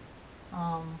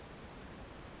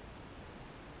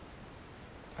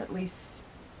 At least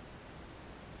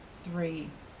three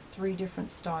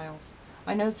different styles.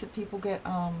 I know that people get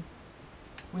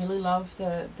really love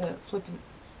the flip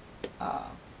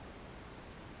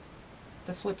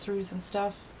throughs and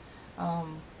stuff,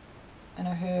 and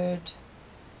I heard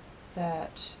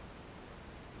that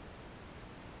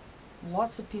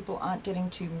lots of people aren't getting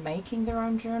to making their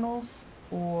own journals,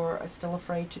 or are still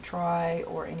afraid to try,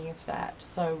 or any of that.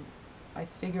 So I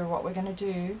figure what we're going to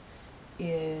do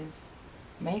is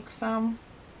make some,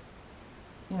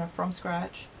 you know, from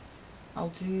scratch. I'll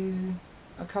do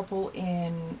a couple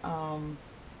in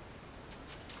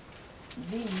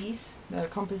these, the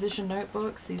composition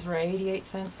notebooks. These were 88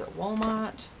 cents at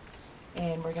Walmart,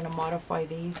 and we're going to modify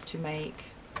these to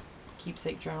make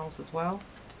keepsake journals as well,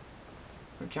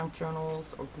 or junk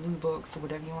journals, or glue books, or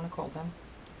whatever you want to call them.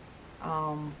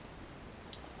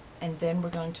 And then we're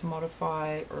going to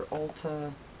modify or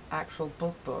alter actual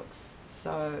books.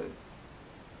 So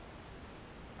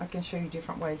I can show you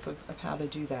different ways of how to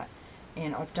do that.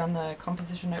 And I've done the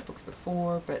composition notebooks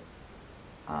before, but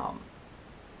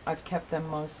I've kept them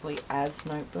mostly as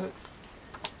notebooks,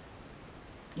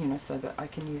 you know, so that I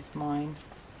can use mine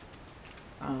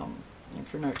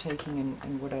for note taking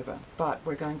and whatever. But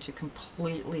we're going to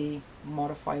completely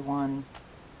modify one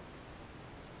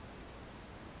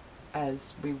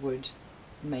as we would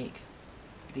make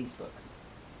these books.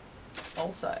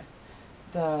 Also,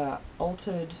 the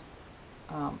altered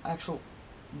actual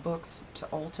books to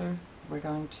alter, we're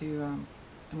going to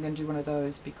I'm going to do one of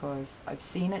those because I've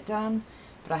seen it done,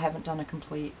 but I haven't done a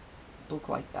complete book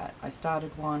like that. I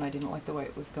started one, I didn't like the way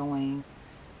it was going.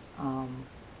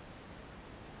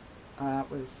 It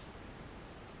was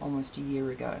almost a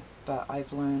year ago, but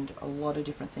I've learned a lot of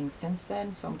different things since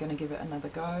then, so I'm going to give it another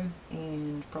go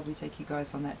and probably take you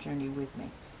guys on that journey with me.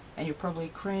 And you'll probably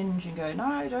cringe and go,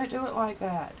 no, don't do it like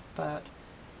that, but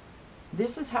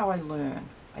this is how I learn.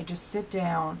 I just sit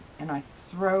down and I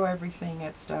throw everything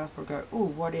at stuff, or go, oh,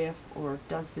 what if, or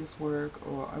does this work,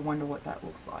 or I wonder what that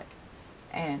looks like.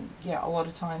 And yeah, a lot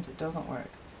of times it doesn't work.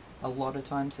 A lot of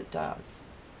times it does.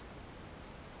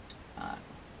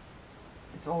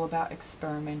 It's all about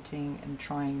experimenting and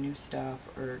trying new stuff,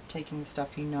 or taking the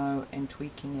stuff you know and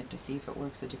tweaking it to see if it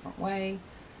works a different way.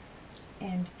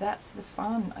 And that's the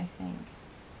fun, I think.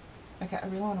 Okay, I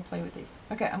really want to play with these.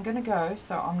 Okay, I'm going to go,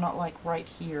 so I'm not like right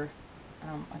here.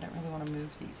 I don't really want to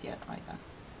move these yet either.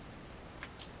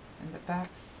 And the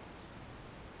backs,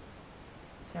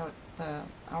 see how the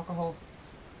alcohol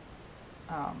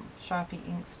Sharpie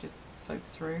inks just soak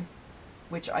through,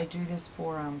 which I do this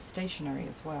for stationery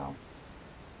as well.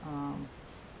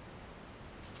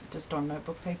 Just on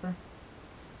notebook paper,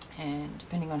 and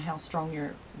depending on how strong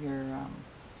your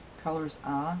colors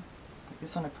are, like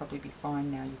this one would probably be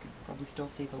fine now, you could probably still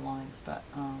see the lines, but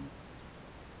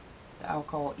the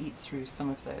alcohol eats through some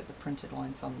of the printed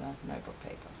lines on the notebook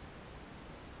paper.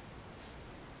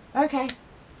 Okay,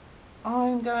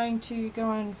 I'm going to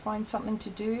go and find something to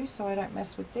do so I don't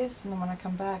mess with this, and then when I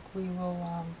come back we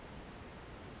will,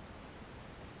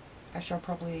 actually I'll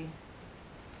probably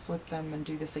flip them and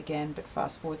do this again, but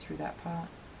fast forward through that part,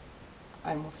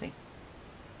 and we'll see.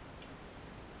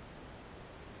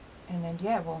 And then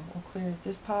yeah, we'll clear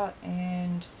this part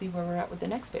and see where we're at with the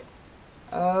next bit.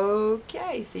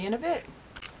 Okay, see you in a bit.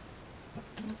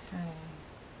 Okay,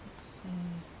 let's see.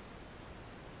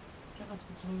 Don't know if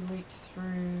the glue leaked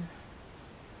through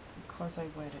because I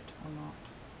wet it or not.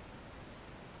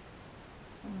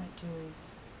 What I might do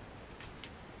is,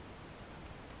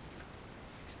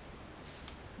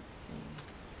 let's see.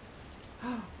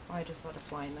 Oh, I just let a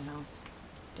fly in the house.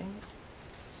 Dang it.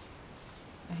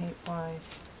 I hate flies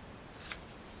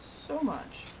so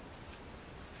much.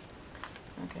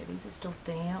 Okay, these are still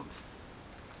damp,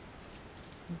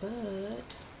 but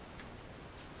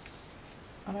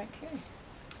I don't care.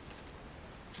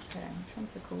 Okay, which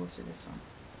one's the coolest of this one?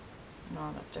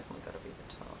 No, that's definitely got to be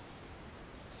the top.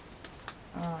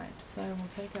 Alright, so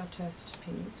we'll take our test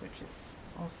piece, which is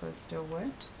also still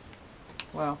wet.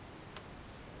 Well,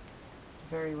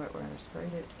 very wet where I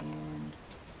sprayed it, and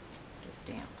just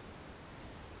damp.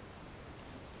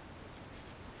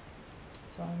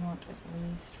 So I want at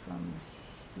least from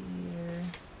here,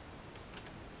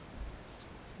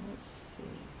 let's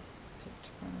see, picked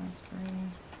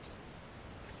raspberry.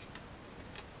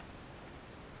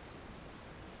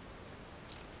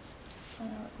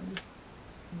 Not really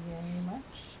very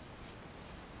much.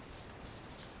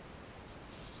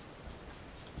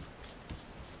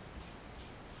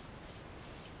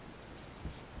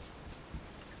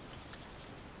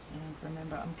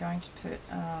 remember, I'm going to put,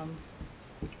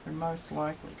 we're most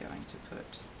likely going to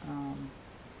put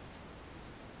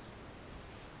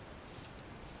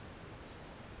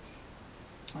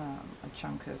a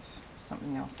chunk of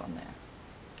something else on there,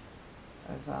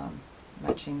 of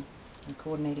matching and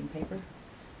coordinating paper.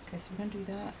 Okay, so we're going to do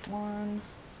that one.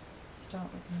 Start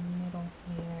with the middle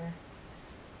here.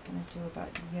 Going to do about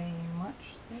yay much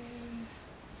there.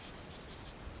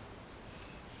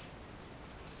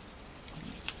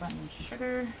 Spun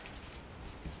sugar.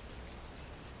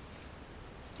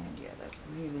 And yeah, that's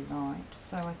really light.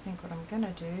 So I think what I'm going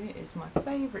to do is, my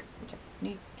favorite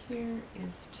technique here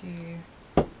is to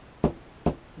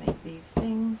make these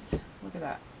things. Look at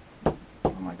that.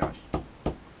 Oh my gosh.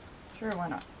 Sure, why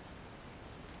not?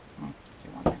 Let's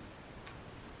do one there.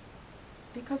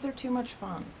 Because they're too much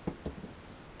fun.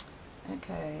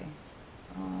 Okay.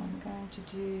 I'm going to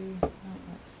do,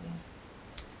 let's see.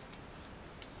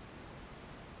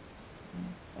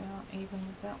 About even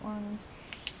with that one.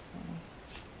 So,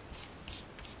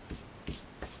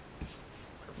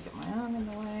 probably get my arm in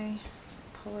the way.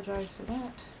 Apologize for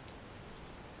that.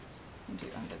 And do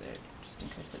it under there, just in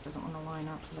case it doesn't want to line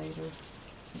up later,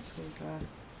 since we've got it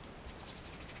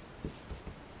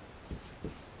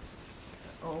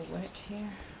all wet here.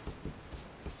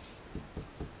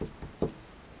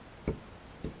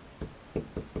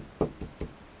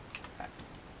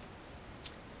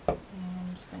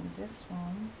 And then this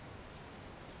one,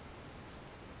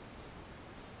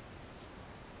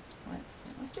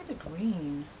 let's do the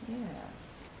green. Yes,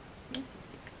 yes, yes, yes.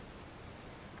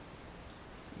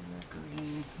 Do the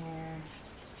green here.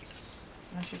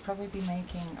 And I should probably be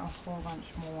making a whole bunch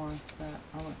more, but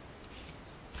I'll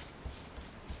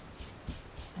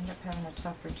end up having a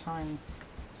tougher time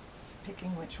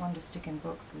picking which one to stick in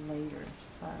books later.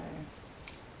 So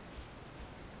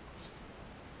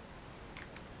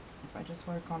if I just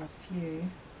work on a few,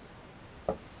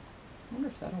 I wonder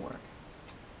if that'll work.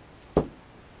 A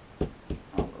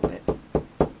little bit.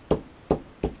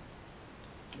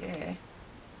 Yeah.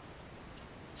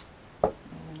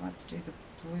 And let's do the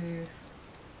blue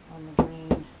on the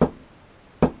green.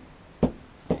 Okay,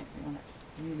 we want it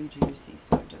really juicy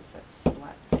so it does that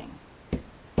splat thing. There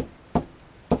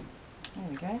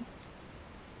we go.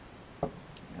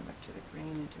 Go back to the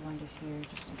green and do under here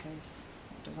just in case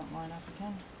it doesn't line up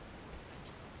again.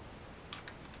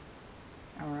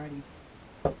 Alrighty.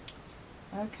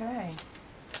 Okay.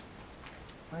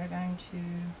 We're going to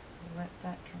let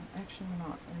that dry. Actually, we're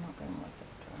not going to let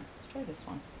that dry. Let's try this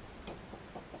one.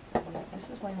 Yeah, this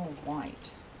is way more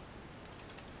white.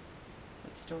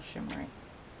 It's still shimmery.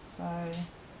 So,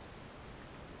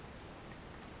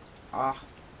 there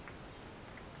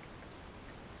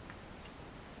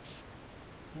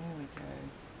we go.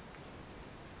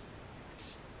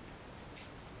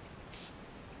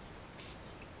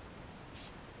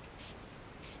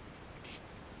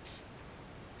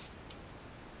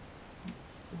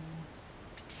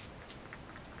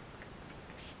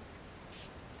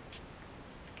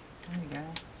 There we go.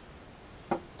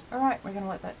 Alright, we're going to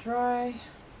let that dry.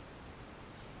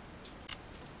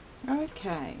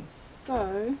 Okay,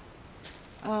 so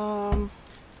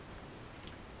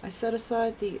I set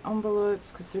aside the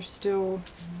envelopes because they're still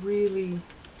really,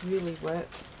 really wet.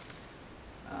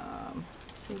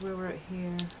 See where we're at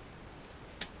here.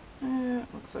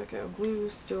 Looks like our glue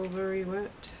is still very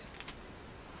wet.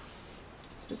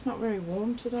 It's just not very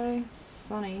warm today. It's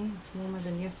sunny. It's warmer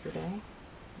than yesterday.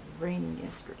 Raining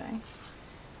yesterday,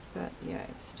 but yeah,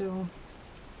 it still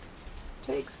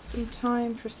takes some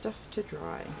time for stuff to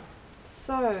dry.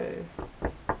 So I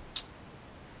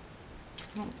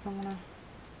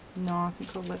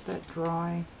think I'll let that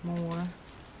dry more.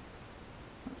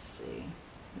 Let's see,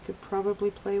 I could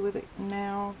probably play with it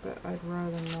now, but I'd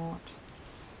rather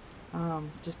not,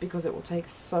 just because it will take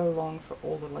so long for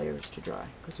all the layers to dry,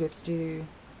 because we have to do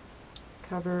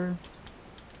cover.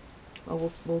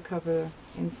 Well, we'll cover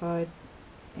inside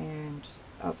and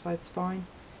outside spine,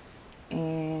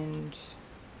 and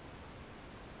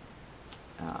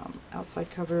outside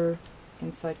cover,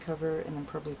 inside cover, and then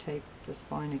probably tape the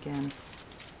spine again.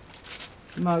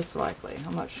 Most likely.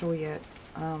 I'm not sure yet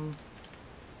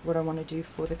what I want to do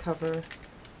for the cover.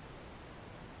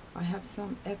 I have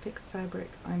some epic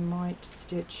fabric. I might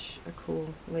stitch a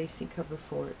cool lacy cover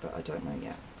for it, but I don't know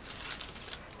yet.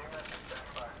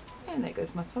 And there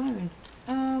goes my phone.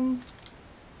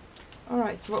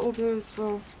 Alright, so what we'll do is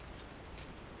we'll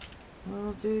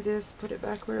do this, put it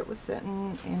back where it was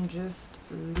sitting, and just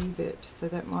leave it. So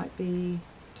that might be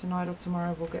tonight or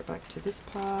tomorrow we'll get back to this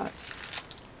part.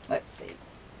 Let's see.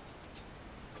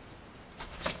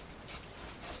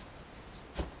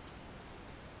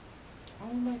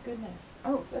 Oh my goodness.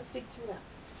 Oh, let's dig through that.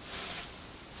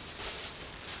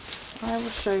 I will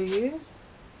show you.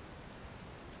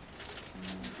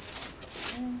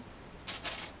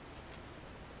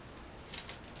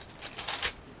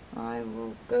 I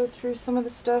will go through some of the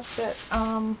stuff that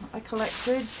I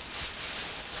collected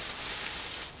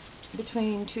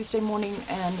between Tuesday morning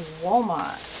and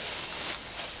Walmart,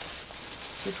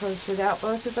 because without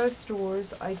both of those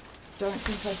stores I don't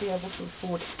think I'd be able to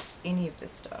afford any of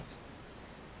this stuff.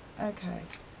 Okay,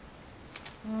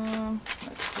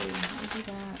 let's see, we'll do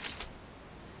that.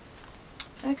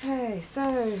 Okay,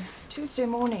 so Tuesday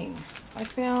morning I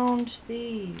found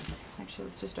these. Actually,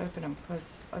 let's just open them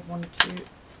because I wanted to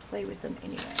play with them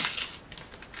anyway.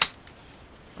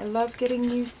 I love getting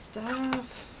new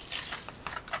stuff,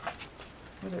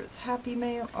 whether it's Happy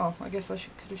Mail. Oh, I guess I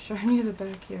could have shown you the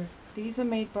back here. These are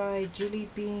made by Jelly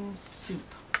Bean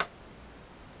Soup,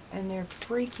 and they're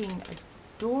freaking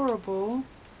adorable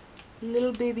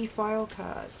little baby file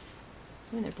cards.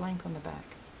 And they're blank on the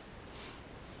back.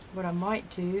 What I might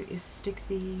do is stick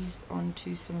these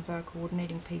onto some of our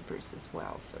coordinating papers as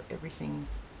well, so everything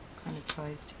kind of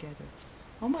ties together.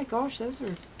 Oh my gosh, those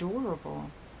are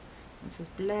adorable. It says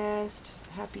blessed,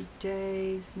 happy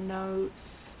days,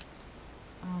 notes,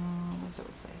 what does that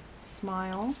would say?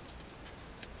 Smile,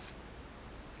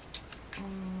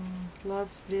 love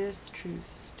this, true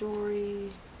story,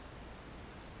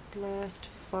 blessed,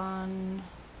 fun,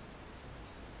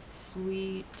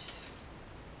 sweet,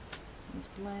 it's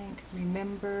blank,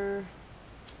 remember,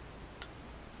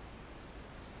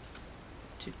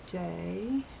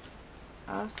 today,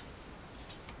 us,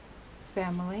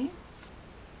 family,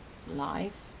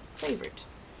 life, favorite.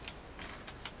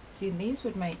 See, and these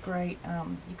would make great,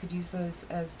 you could use those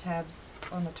as tabs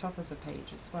on the top of the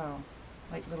page as well,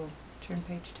 like little turn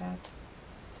page tabs.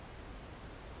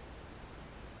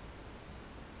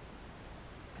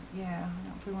 Yeah, I don't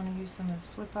know if we want to use them as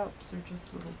flip ups or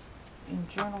just little in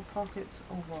journal pockets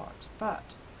or what. But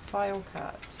file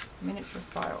cards, miniature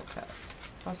file cards,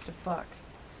 cost $1 for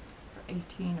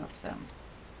 18 of them,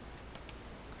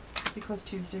 because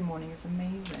Tuesday morning is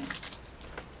amazing.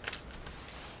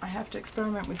 I have to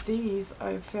experiment with these.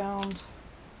 I've found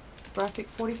graphic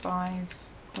 45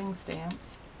 cling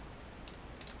stamps,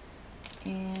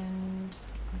 and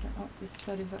I don't know what this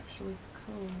set is actually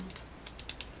called,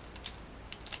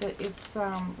 but it's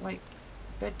like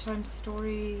Bedtime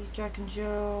Story, Jack and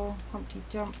Jill, Humpty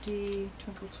Dumpty,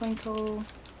 Twinkle Twinkle,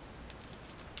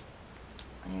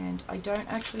 and I don't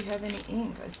actually have any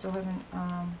ink. I still haven't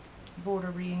bought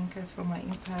a re-inker for my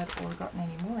ink pad or gotten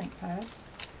any more ink pads,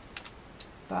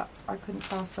 but I couldn't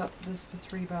pass up this for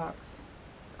 $3.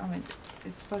 I mean,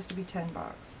 it's supposed to be $10,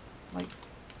 like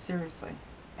seriously.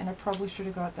 And I probably should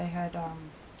have got, they had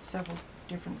several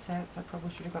different sets. I probably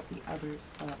should have got the others,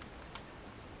 but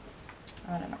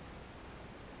I don't know.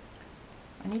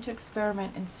 I need to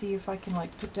experiment and see if I can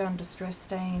like put down Distress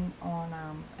Stain on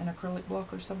an acrylic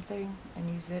block or something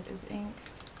and use it as ink.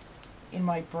 In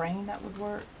my brain that would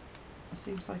work. It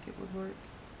seems like it would work.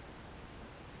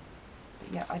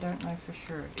 But yeah, I don't know for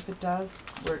sure. If it does,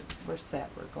 we're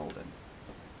set. We're golden.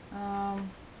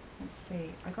 Let's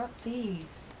see. I got these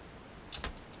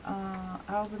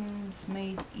albums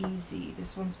made easy.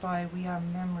 This one's by We Are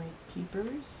Memory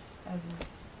Keepers, as is,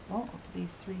 well,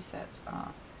 these 3 sets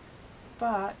are.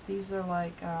 But these are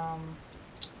like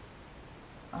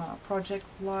Project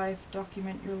Life,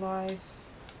 Document Your Life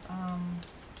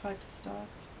type stuff.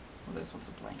 Well, this one's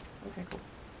a blank. Okay, cool.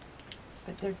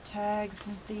 But they're tags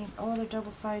and theme. Oh, they're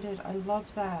double-sided. I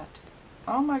love that.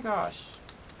 Oh my gosh.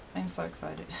 I'm so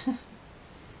excited.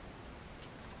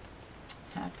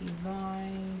 Happy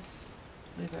life.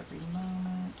 Live every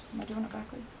moment. Am I doing it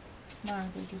backwards? No,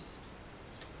 they're just...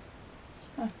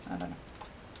 I don't know.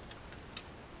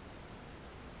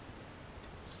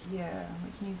 Yeah,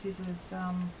 we can use these as,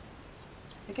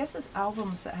 I guess as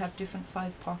albums that have different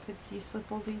size pockets you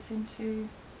slip all these into,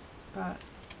 but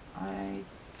I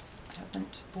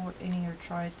haven't bought any or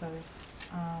tried those.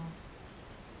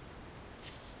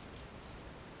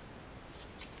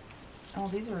 Oh,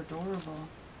 these are adorable.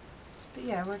 But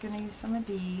yeah, we're going to use some of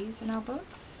these in our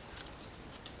books.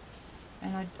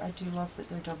 And I do love that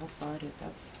they're double-sided.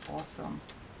 That's awesome.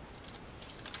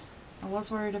 I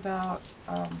was worried about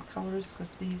colors,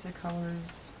 because these are colors.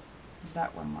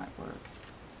 That one might work.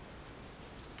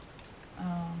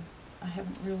 I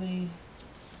haven't really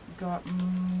got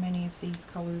many of these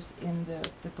colors in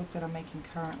the book that I'm making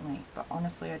currently, but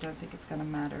honestly I don't think it's going to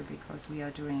matter because we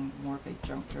are doing more of a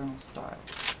junk journal style.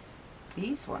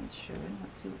 These ones should.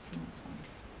 Let's see what's in this one.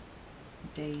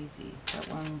 Daisy. That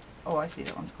one, oh I see,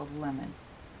 that one's called Lemon.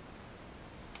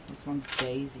 This one's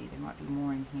Daisy. There might be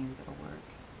more in here that'll work.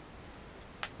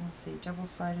 Let's see,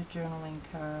 double-sided journaling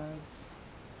cards.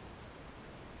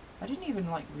 I didn't even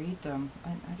like read them.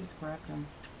 I just grabbed them.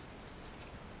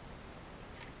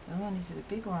 Oh, and these are the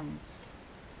big ones.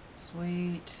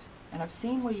 Sweet. And I've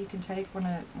seen where you can take one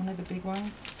of the big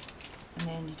ones, and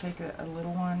then you take a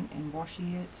little one and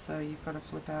washi it, so you've got to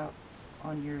flip out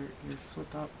on your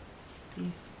flip up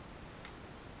piece.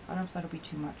 I don't know if that'll be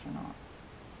too much or not.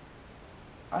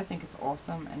 I think it's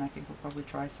awesome, and I think we'll probably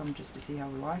try some just to see how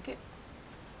we like it.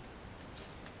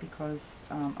 Because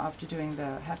after doing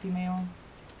the Happy Meal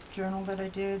journal that I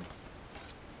did,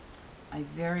 I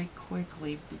very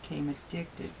quickly became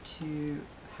addicted to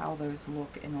how those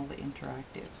look and all the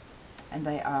interactive. And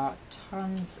they are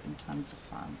tons and tons of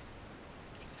fun.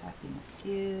 Happiness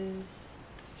is...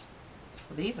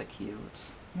 Well, these are cute.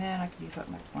 Man, I could use that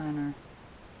in my planner.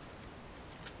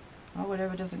 Well,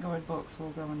 whatever doesn't go in books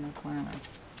will go in my planner.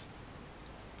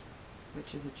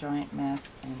 Which is a giant mess,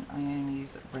 and I only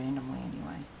use it randomly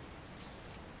anyway.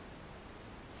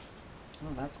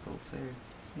 Oh, that's cool too.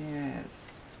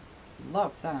 Yes.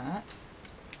 Love that.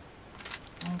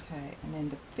 Okay, and then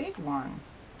the big one,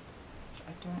 which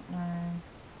I don't know.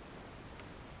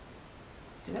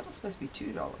 See, that was supposed to be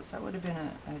 $2. That would have been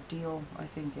a deal, I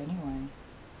think, anyway.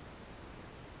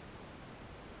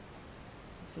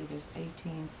 Let's see, there's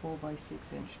 18 4x6"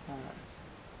 cards.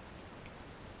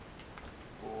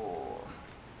 Oh,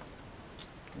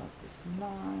 love this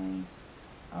live.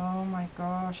 Oh my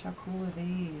gosh, how cool are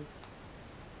these?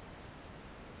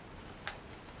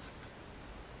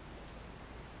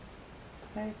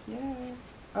 Heck yeah.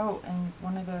 Oh, and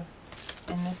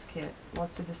in this kit,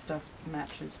 lots of the stuff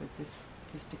matches with this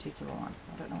particular one.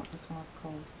 I don't know what this one was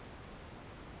called.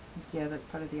 Yeah, that's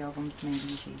part of the album's Made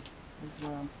Easy as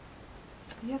well.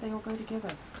 So yeah, they all go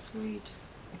together. Sweet.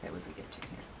 Okay, what did we get to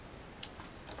here?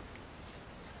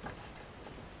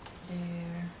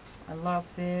 There. I love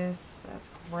this. That's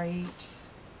great.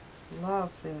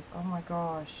 Love this. Oh my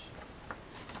gosh.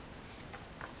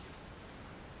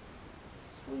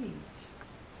 Sweet.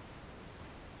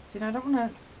 See, now I don't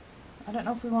know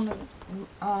if we want to,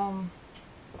 oh,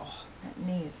 that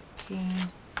knee is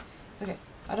keen. Okay,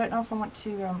 I don't know if I want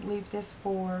to leave this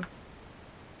for,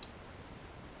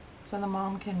 so the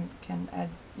mom can add,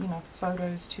 you know,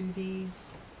 photos to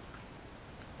these,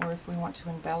 or if we want to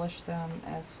embellish them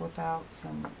as flip outs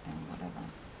and whatever.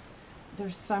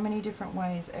 There's so many different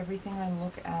ways. Everything I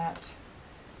look at,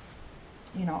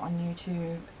 you know, on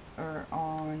YouTube or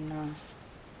on,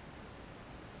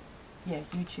 yeah,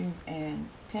 YouTube and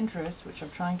Pinterest, which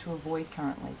I'm trying to avoid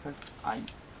currently because I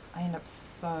end up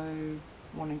so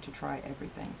wanting to try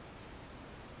everything.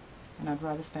 And I'd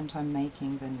rather spend time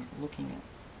making than looking at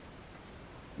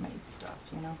made stuff,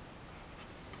 you know?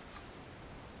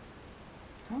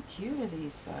 How cute are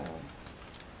these though?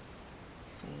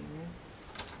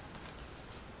 Favorites.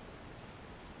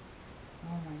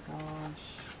 Oh my gosh.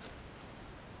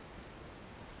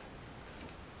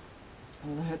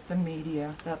 Alert the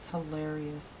media. That's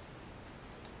hilarious.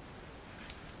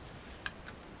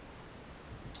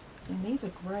 See, these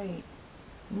are great.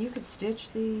 And you could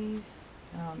stitch these.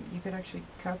 You could actually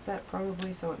cut that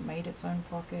probably so it made its own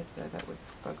pocket, though that would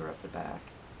bugger up the back.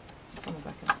 It's on the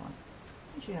back of that one.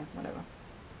 But yeah, whatever.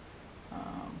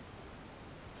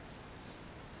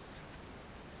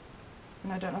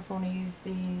 And I don't know if I want to use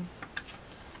these.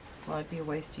 Well, it'd be a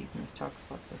waste using these tuck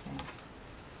spots, I think.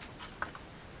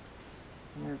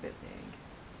 And they're a bit big.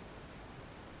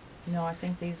 No, I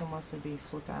think these will mostly be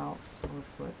flip outs or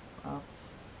flip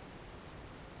ups.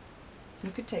 So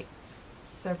you could take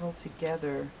several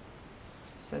together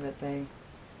so that they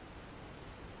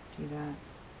do that.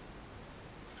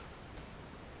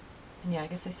 And yeah, I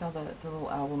guess they sell the little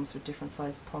albums with different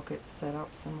size pocket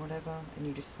setups and whatever, and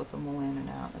you just slip them all in and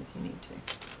out as you need to.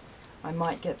 I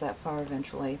might get that far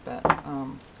eventually, but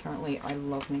currently I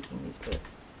love making these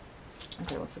bits.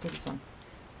 Okay, let's look at this one.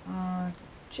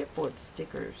 Chipboard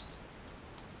stickers.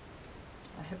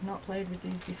 I have not played with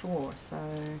these before, so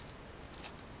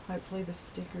hopefully the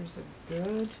stickers are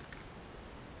good.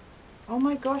 Oh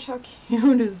my gosh, how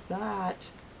cute is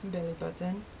that? Belly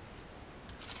button.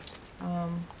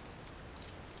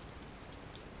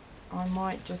 I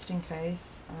might, just in case,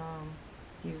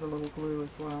 use a little glue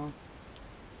as well.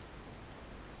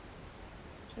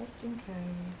 Just in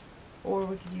case. Or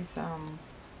we could use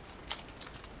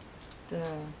the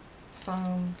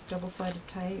foam double-sided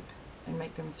tape and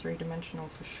make them three-dimensional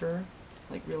for sure,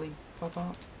 like really pop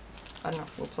up. I don't know,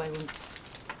 we'll play when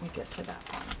we get to that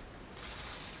one.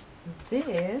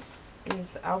 This is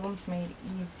the Albums Made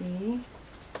Easy.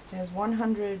 There's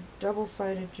 100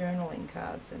 double-sided journaling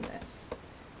cards in this.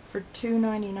 for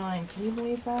 $2.99. Can you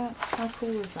believe that? How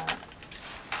cool is that?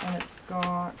 And it's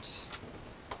got,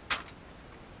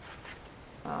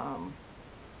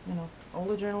 you know, all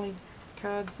the journaling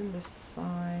cards in this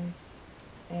size.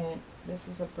 And this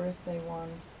is a birthday one.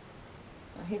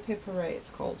 A Hip Hip Hooray it's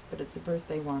called, but it's a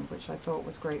birthday one, which I thought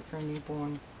was great for a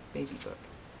newborn baby book.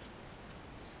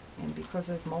 And because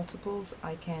there's multiples,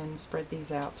 I can spread these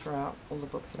out throughout all the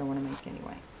books that I want to make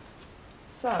anyway.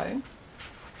 So,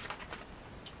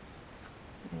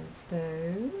 there's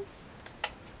those.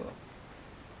 Cool.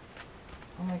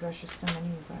 Oh my gosh, there's so many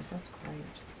of you guys. That's great.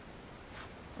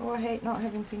 Oh, I hate not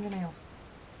having fingernails.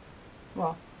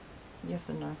 Well, yes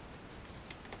and no.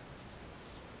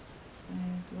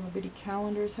 There's little bitty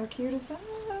calendars. How cute is that?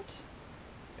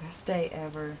 Best day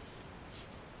ever.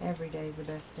 Every day is the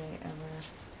best day ever.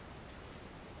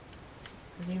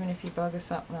 Because even if you bugger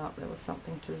something up, there was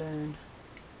something to learn.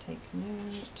 Take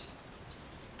note.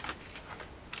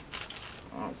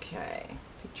 Okay.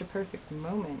 Picture perfect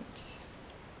moment.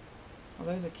 Oh,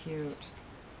 those are cute.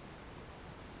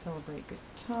 Celebrate good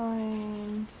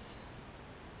times.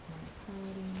 My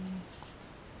party.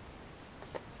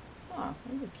 Oh,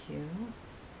 those are cute.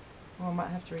 Well, I might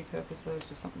have to repurpose those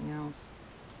for something else.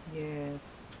 Yes.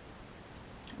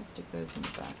 I'll stick those in the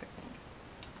back, I think.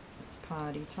 It's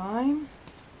party time.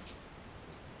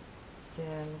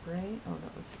 Celebrate. Oh,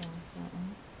 that was that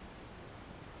one.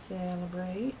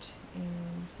 Celebrate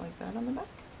is like that on the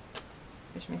back,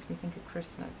 which makes me think of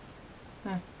Christmas.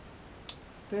 Huh.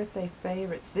 Birthday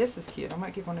favorites. This is cute. I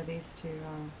might give one of these to,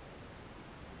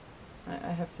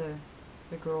 I have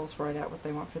the girls write out what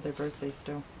they want for their birthday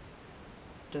still.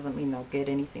 Doesn't mean they'll get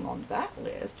anything on that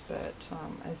list, but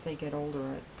as they get older,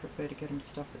 I prefer to get them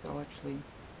stuff that they'll actually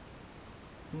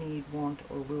need, want,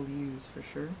 or will use for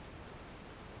sure.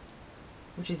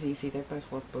 Which is easy. They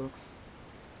both love books.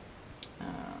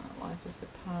 Life of the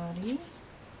party.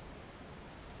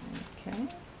 Okay.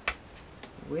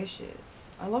 Wishes.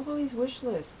 I love all these wish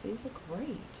lists. These are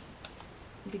great.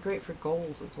 It'd be great for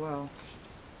goals as well.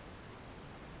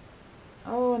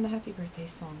 Oh, and the happy birthday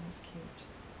song. That's cute.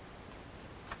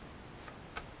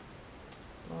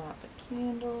 Blow out the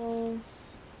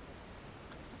candles.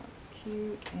 That's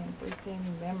cute. And birthday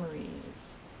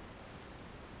memories.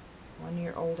 1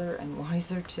 year older and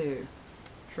wiser too.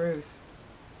 Truth.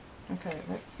 Okay,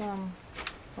 let's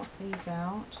pop these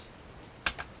out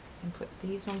and put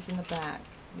these ones in the back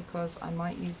because I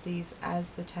might use these as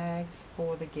the tags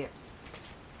for the gifts.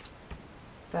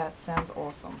 That sounds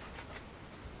awesome.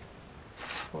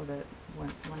 For the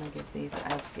when I give these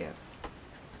as gifts.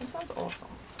 That sounds awesome.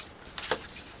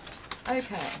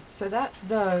 Okay, so that's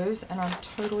those, and I'm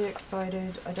totally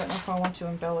excited. I don't know if I want to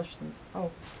embellish them.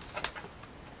 Oh.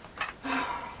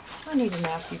 I need a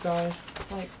nap, you guys.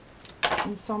 Like,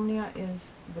 insomnia is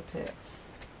the pits.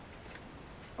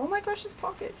 Oh my gosh, there's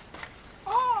pockets.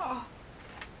 Oh!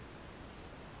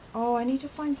 Oh, I need to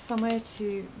find somewhere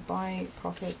to buy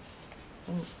pockets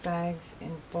and bags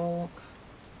in bulk.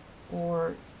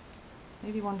 Or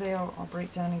maybe one day I'll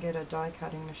break down and get a die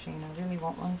cutting machine. I really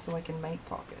want one so I can make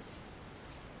pockets.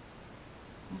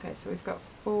 Okay, so we've got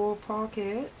 4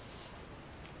 pockets.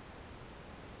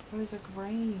 Those are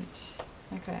great.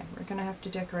 Okay, we're going to have to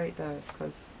decorate those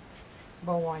because,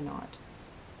 well, why not?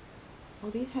 Oh,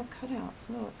 these have cutouts.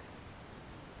 Look.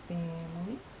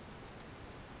 Family.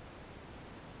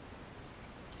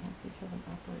 These have an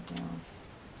up or down.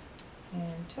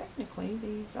 And technically,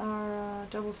 these are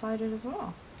double-sided as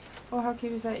well. Oh, how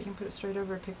cute is that? You can put it straight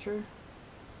over a picture.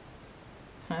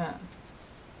 Nice.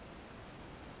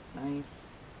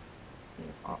 So you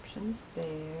have options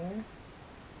there.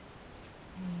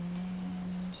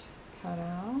 And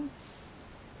cutouts.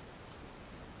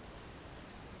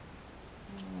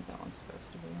 I don't know what that one's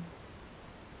supposed to be.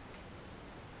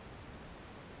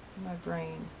 In my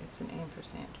brain, it's an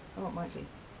ampersand. Oh, it might be.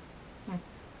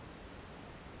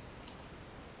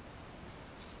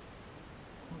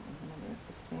 Another of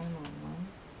the family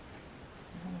ones.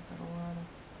 I haven't got a lot of.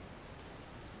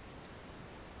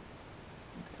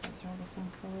 Okay, these are all the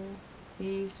same color.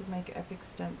 These would make epic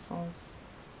stencils.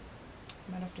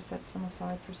 I might have to set some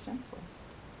aside for stencils.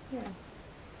 Yes.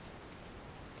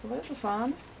 So those are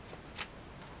fun.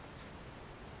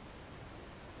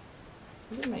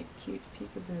 These would make cute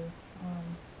peekaboo.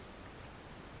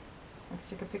 Like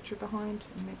stick a picture behind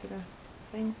and make it a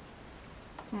thing.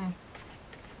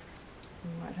 We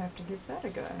might have to give that a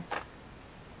go.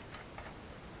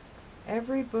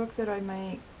 Every book that I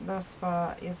make thus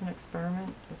far is an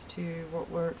experiment as to what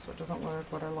works, what doesn't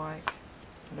work, what I like,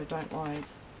 what I don't like.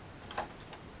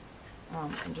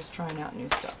 And just trying out new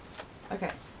stuff.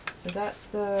 Okay, so that's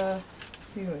the,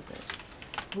 who is it?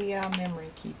 We are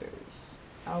memory keepers.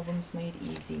 Albums made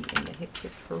easy in the Hip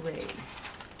Hip Hooray.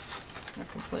 I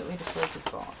completely destroyed this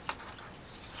box.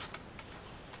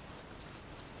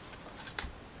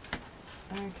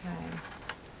 Okay,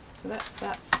 so that's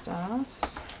that stuff.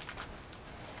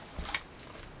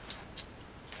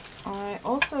 I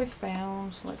also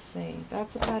found, let's see,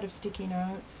 that's a pad of sticky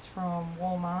notes from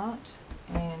Walmart,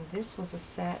 and this was a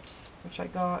set which I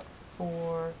got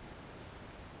for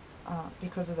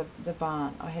because of the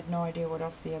barn. I had no idea what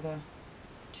else the other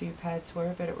two pads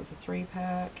were, but it was a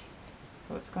 3-pack.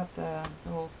 So it's got the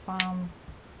little farm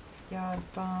yard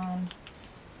barn,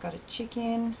 it's got a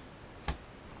chicken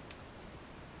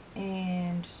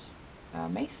and a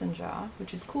mason jar,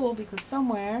 which is cool because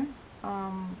somewhere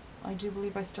I do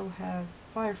believe I still have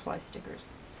firefly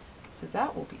stickers, so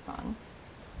that will be fun.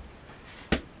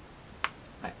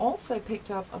 I also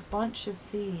picked up a bunch of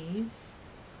these.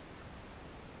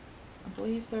 I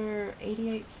believe they're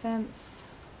 88 cents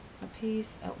a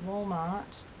piece at Walmart.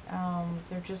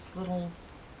 They're just little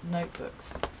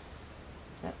notebooks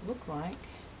that look like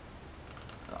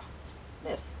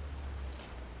this.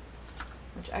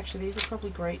 Which actually, these are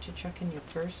probably great to chuck in your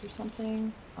purse or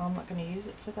something. I'm not going to use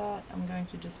it for that. I'm going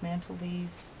to dismantle these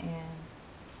and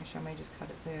actually I may just cut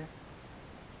it there.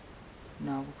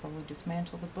 No, we'll probably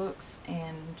dismantle the books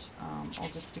and I'll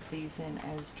just stick these in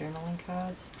as journaling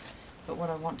cards. But what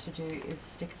I want to do is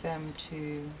stick them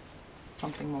to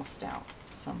something more stout,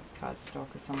 some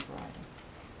cardstock of some variety.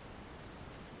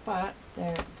 But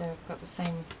they've got the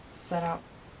same setup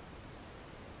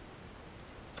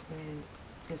with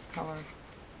this color,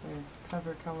 the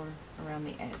cover color around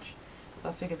the edge. So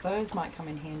I figured those might come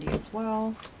in handy as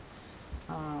well,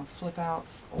 flip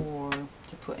outs or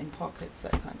to put in pockets,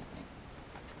 that kind of thing.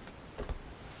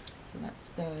 So that's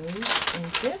those. In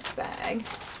this bag,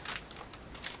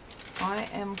 I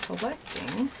am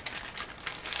collecting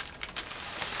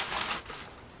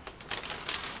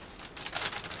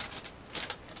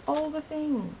all the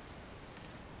things.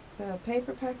 The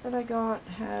paper pack that I got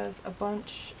has a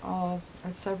bunch of,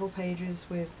 several pages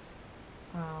with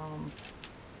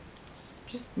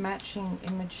just matching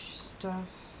image stuff,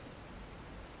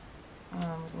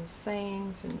 little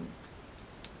sayings and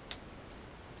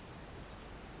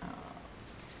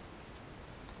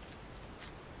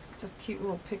just cute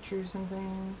little pictures and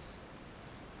things.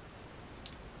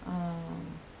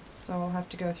 So I'll have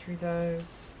to go through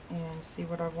those and see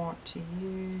what I want to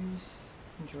use.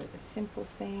 Enjoy the simple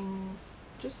things.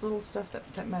 Just little stuff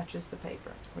that matches the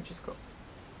paper, which is cool.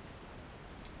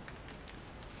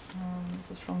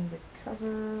 This is from the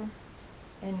cover,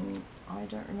 and I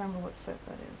don't remember what set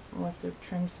that is. We'll have to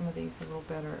trim some of these a little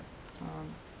better.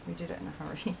 We did it in a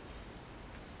hurry.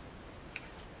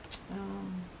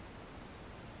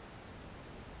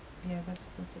 Yeah,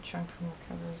 that's a chunk from the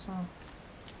cover as well.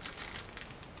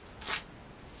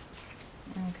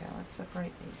 Okay, let's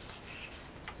separate these.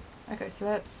 Okay, so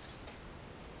that's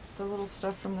the little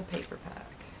stuff from the paper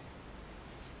pack.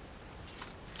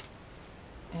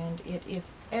 And it is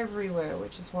everywhere,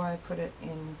 which is why I put it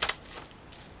in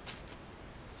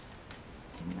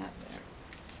that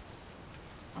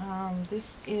there.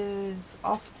 This is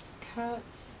offcuts.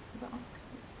 Is that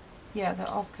offcuts? Yeah, the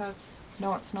offcuts.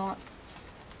 No, it's not.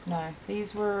 No,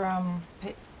 these were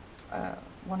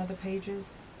one of the pages.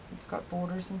 It's got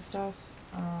borders and stuff.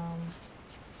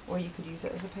 Or you could use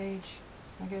it as a page,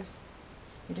 I guess.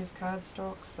 It is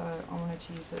cardstock, so I wanted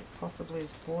to use it possibly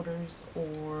as borders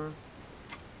or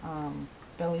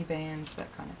belly bands,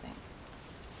 that kind of thing.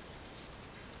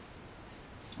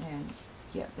 And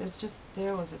yeah,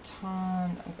 there was a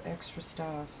ton of extra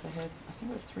stuff. They had, I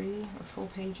think it was 3 or 4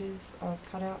 pages of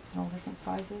cutouts in all different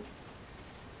sizes.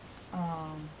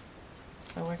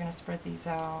 So we're going to spread these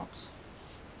out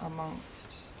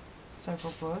amongst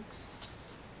several books.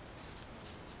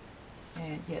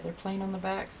 And yeah, they're plain on the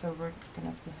back, so we're going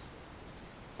to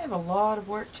have a lot of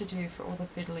work to do for all the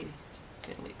fiddly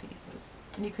pieces.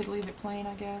 And you could leave it plain,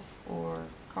 I guess, or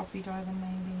copy dye them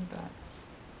maybe, but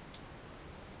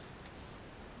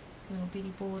little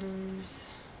bitty borders.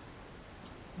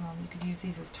 You could use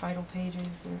these as title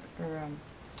pages or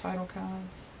title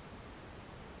cards.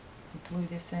 Glue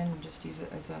this in and just use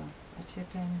it as a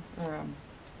tip-in, or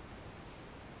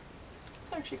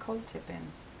it's actually called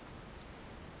tip-ins.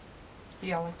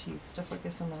 Yeah, I like to use stuff like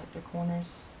this on the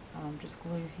corners. Just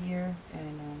glue here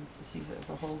and just use it as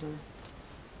a holder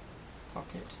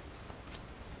pocket.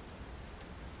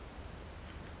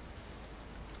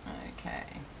 Okay.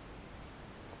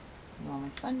 All my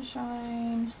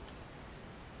sunshine.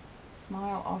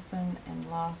 Smile often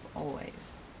and laugh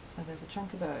always. So there's a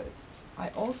chunk of those. I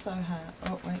also have,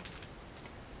 oh wait,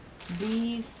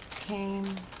 these came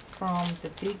from the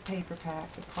big paper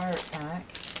pack, the pirate pack,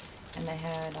 and they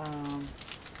had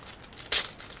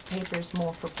papers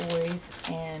more for boys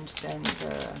and then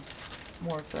the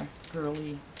more of the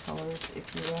girly colors, if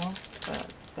you will.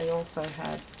 But they also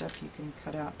had stuff you can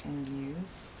cut out and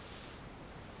use.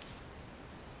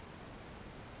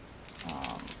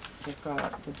 They've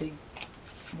got the big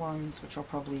ones, which I'll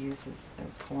probably use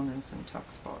as corners and tuck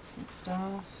spots and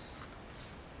stuff.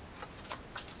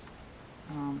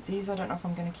 These I don't know if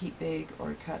I'm going to keep big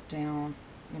or cut down,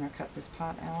 you know, cut this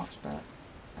part out, but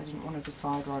I didn't want to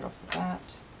decide right off the bat.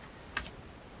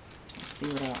 Let's see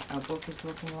what our book is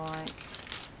looking like.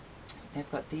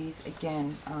 They've got these,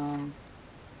 again,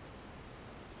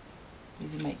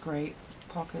 these would make great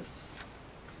pockets.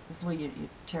 This is where you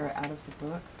tear it out of the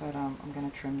book, but I'm going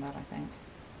to trim that, I think.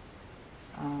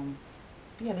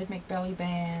 But yeah, they'd make belly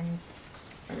bands,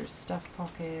 or stuff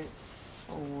pockets,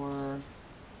 or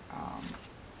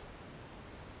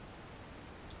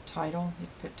title. You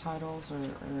could put titles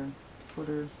or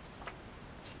footer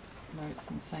notes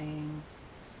and sayings.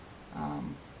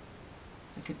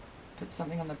 You could put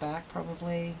something on the back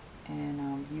probably,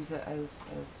 and use it as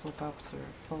flip ups or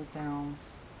fold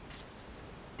downs.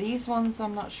 These ones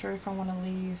I'm not sure if I want to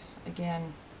leave,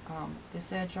 again,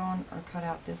 this edge on, or cut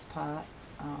out this part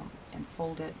and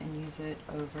fold it and use it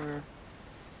over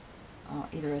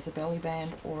either as a belly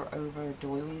band or over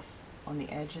doilies on the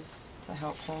edges to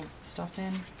help hold stuff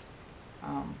in,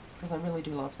 because I really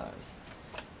do love those,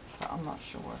 but I'm not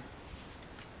sure.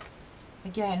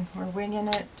 Again, we're winging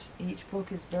it. Each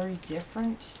book is very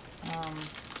different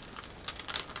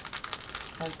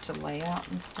as to layout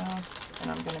and stuff. And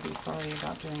I'm going to be sorry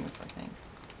about doing this, I think.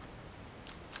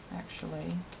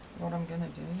 Actually, what I'm going to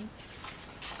do...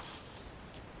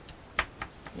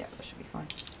 Yeah, that should be fine.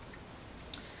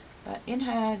 But it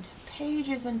had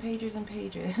pages and pages and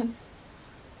pages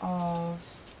of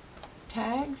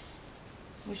tags.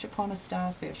 Wish upon a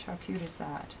starfish. How cute is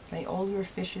that? May all your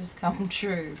fishes come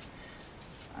true.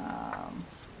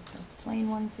 There's plain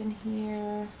ones in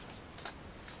here.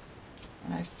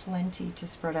 And I have plenty to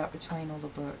spread out between all the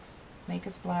books. Make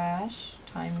a splash,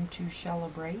 time to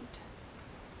celebrate,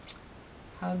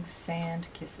 hugs, sand,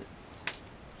 kisses.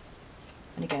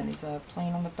 And again, these are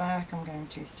plain on the back. I'm going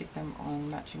to stick them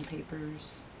on matching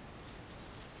papers.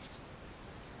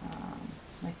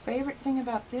 My favorite thing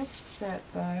about this set,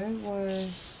 though,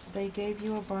 was they gave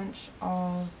you a bunch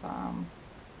of,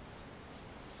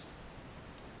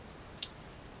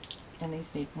 and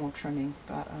these need more trimming,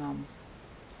 but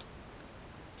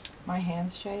my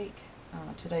hands shake.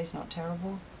 Today's not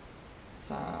terrible,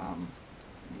 so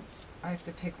I have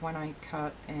to pick when I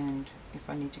cut, and if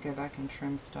I need to go back and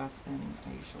trim stuff, then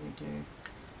I usually do.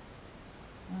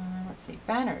 Let's see,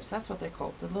 banners, that's what they're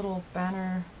called, the little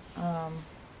banner,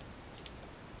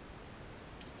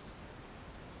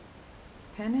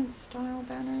 pennant style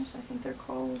banners, I think they're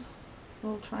called,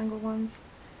 little triangle ones,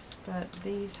 but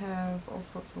these have all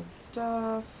sorts of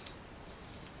stuff.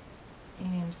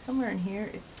 And somewhere in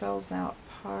here it spells out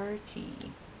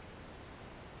party.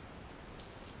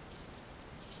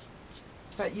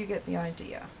 But you get the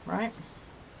idea, right?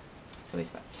 So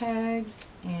we've got tags,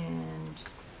 and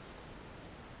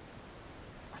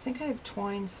I think I have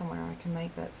twine somewhere. I can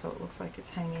make that so it looks like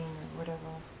it's hanging or whatever.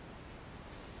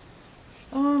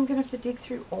 Oh, I'm gonna have to dig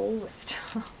through all the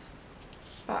stuff.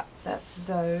 But that's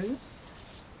those.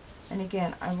 And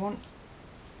again, I want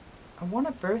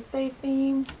a birthday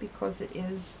theme, because it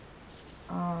is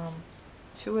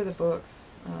two of the books,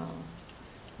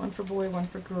 one for boy, one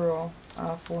for girl,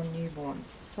 for newborns.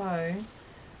 So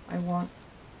I want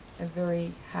a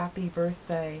very happy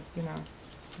birthday, you know,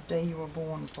 the day you were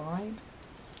born vibe.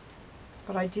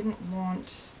 But I didn't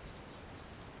want,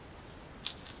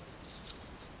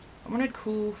 I wanted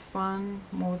cool fun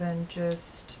more than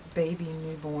just baby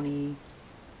newborny.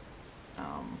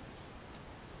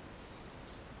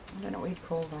 I don't know what you'd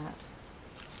call that.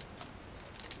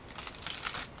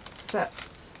 So,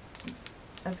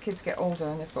 as kids get older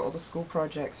and they've got all the school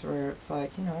projects where it's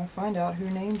like, you know, find out who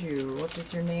named you, what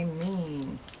does your name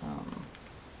mean,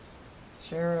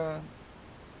 share a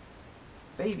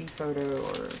baby photo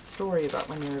or a story about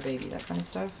when you were a baby, that kind of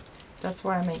stuff. That's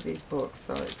why I make these books,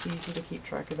 so it's easy to keep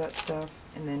track of that stuff,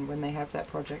 and then when they have that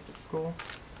project at school,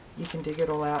 you can dig it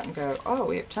all out and go, oh,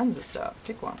 we have tons of stuff,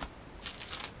 pick one.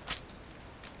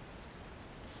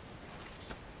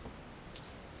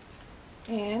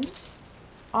 And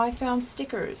I found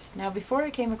stickers. Now, before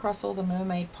I came across all the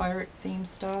mermaid pirate themed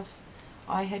stuff,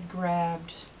 I had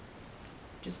grabbed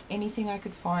just anything I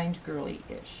could find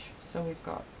girly-ish. So we've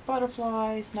got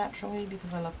butterflies, naturally,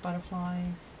 because I love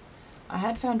butterflies. I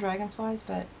had found dragonflies,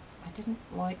 but I didn't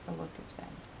like the look of them.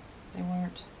 They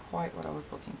weren't quite what I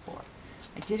was looking for.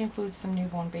 I did include some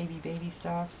newborn baby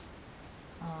stuff.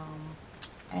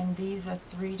 And these are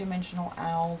 3-dimensional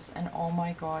owls, and oh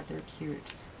my god, they're cute.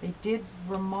 They did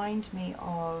remind me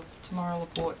of Tamara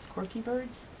Laporte's Quirky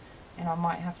Birds, and I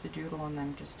might have to doodle on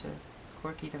them just to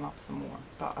quirky them up some more.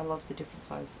 But I love the different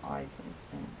size eyes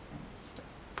and stuff.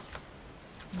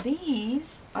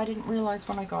 These, I didn't realize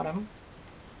when I got them,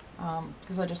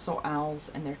 because I just saw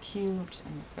owls, and they're cute,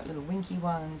 and they've got little winky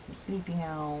ones, and sleeping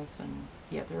owls, and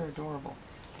yeah, they're adorable.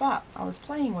 But I was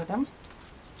playing with them,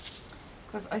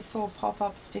 because I saw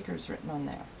pop-up stickers written on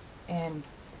there, and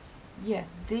yeah,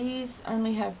 these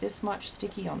only have this much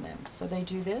sticky on them, so they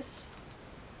do this.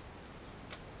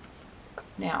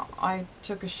 Now, I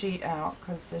took a sheet out,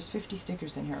 because there's 50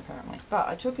 stickers in here apparently, but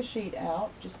I took a sheet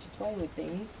out just to play with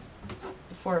these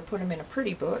before I put them in a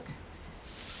pretty book,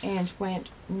 and went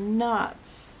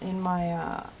nuts in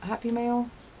my Happy Mail.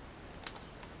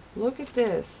 Look at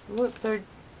this. Look,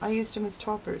 I used them as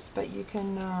toppers, but you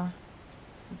can,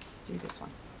 let's do this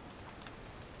one.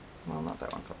 Well, not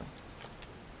that one probably.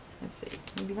 Let's see,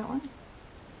 maybe that one?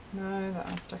 No, that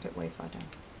one stuck it way far down.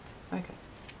 Okay.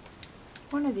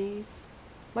 One of these,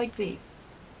 like these.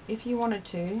 If you wanted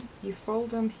to, you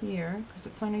fold them here, because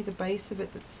it's only the base of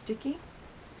it that's sticky,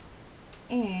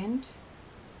 and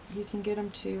you can get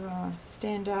them to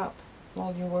stand up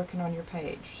while you're working on your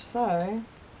page. So,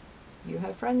 you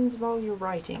have friends while you're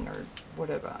writing, or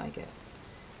whatever, I guess.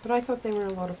 But I thought they were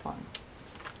a lot of fun.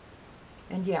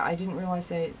 And yeah, I didn't realize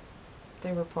they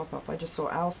were pop-up. I just saw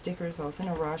owl stickers, I was in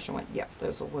a rush, and went, yep,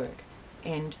 those will work.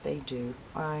 And they do.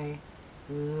 I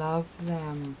love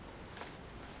them.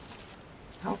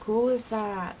 How cool is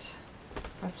that?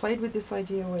 I've played with this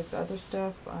idea with other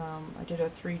stuff. I did a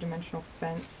 3-dimensional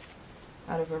fence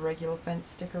out of a regular fence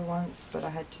sticker once, but I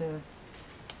had to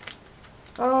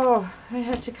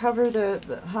cover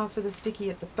the half of the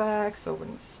sticky at the back so it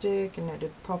wouldn't stick, and it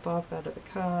would pop up out of the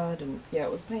card, and yeah,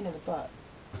 it was a pain in the butt.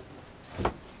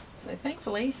 So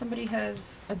thankfully somebody has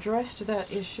addressed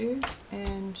that issue,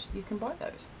 and you can buy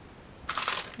those.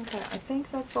 Okay, I think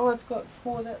that's all I've got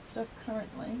for that stuff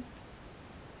currently.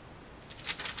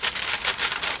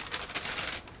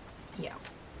 Yeah.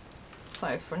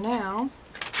 So for now,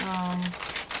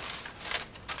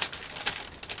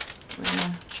 we're going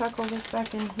to chuck all this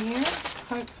back in here,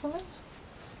 hopefully.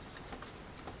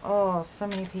 Oh, so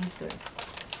many pieces.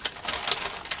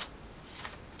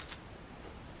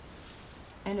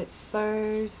 And it's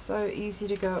so easy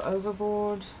to go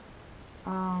overboard.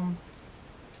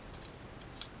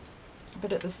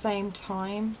 But at the same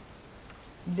time,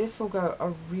 this will go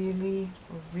a really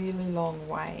long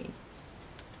way.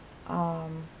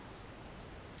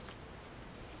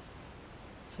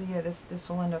 So yeah, this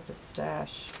will end up as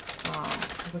stash,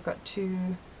 because I've got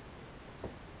two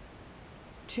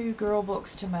girl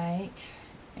books to make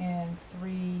and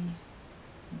 3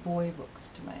 boy books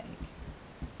to make.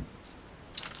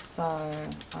 So,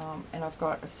 and I've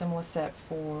got a similar set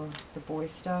for the boy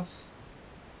stuff,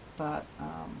 but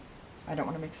I don't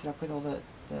want to mix it up with all the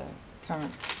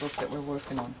current book that we're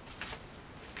working on,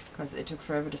 because it took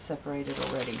forever to separate it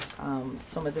already.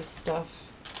 Some of this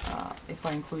stuff, if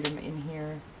I include them in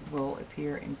here, will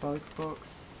appear in both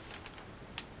books.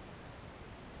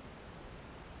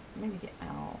 Maybe the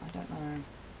owl, I don't know.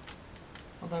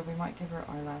 Although we might give her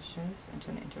eyelashes and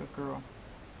turn it into a girl.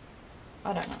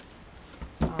 I don't know.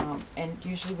 And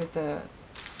usually with the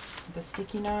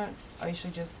sticky notes, I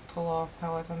usually just pull off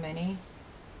however many,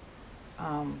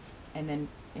 and then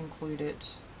include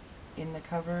it in the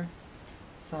cover,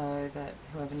 so that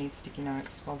whoever needs sticky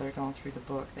notes while they're going through the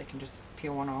book, they can just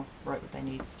peel one off, write what they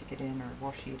need, stick it in, or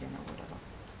washi it in, or whatever.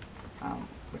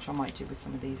 Which I might do with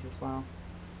some of these as well.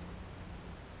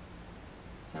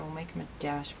 So we'll make them a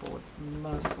dashboard,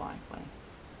 most likely.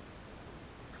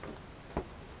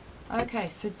 Okay,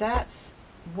 so that's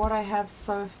what I have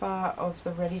so far of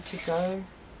the ready to go,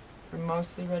 or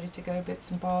mostly ready to go bits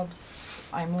and bobs.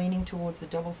 I'm leaning towards the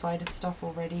double-sided stuff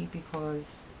already because,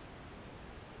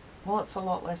 well, it's a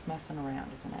lot less messing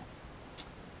around, isn't it?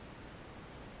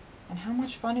 And how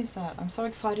much fun is that? I'm so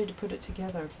excited to put it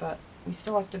together, but we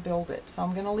still have to build it. So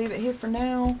I'm going to leave it here for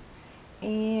now,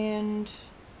 and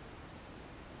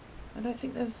I don't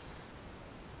think there's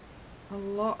a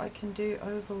lot I can do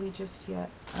overly just yet,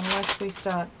 unless we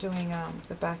start doing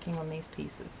the backing on these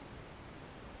pieces.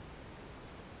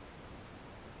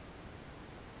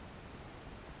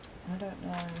 I don't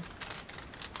know.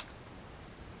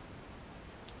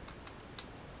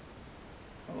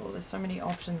 Oh, there's so many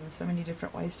options and so many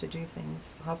different ways to do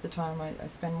things. Half the time I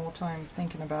spend more time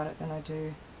thinking about it than I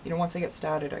do. You know, once I get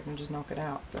started I can just knock it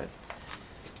out, but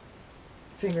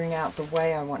figuring out the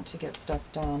way I want to get stuff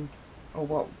done, or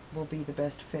what will be the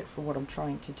best fit for what I'm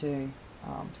trying to do,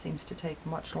 seems to take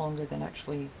much longer than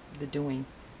actually the doing.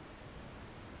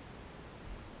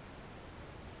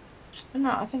 But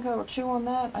no, I think I will chew on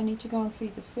that. I need to go and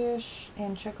feed the fish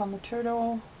and check on the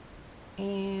turtle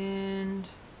and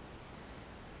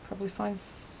probably find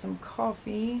some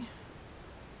coffee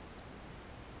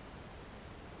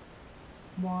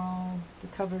while the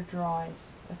cover dries.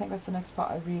 I think that's the next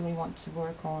part I really want to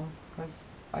work on, because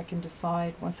I can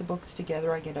decide, once the book's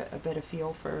together, I get a better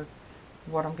feel for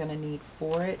what I'm going to need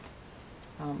for it,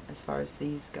 as far as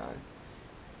these go.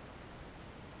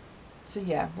 So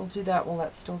yeah, we'll do that while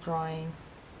that's still drying.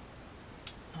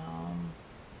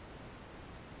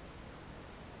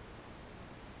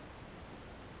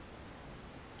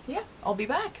 So yeah, I'll be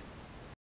back.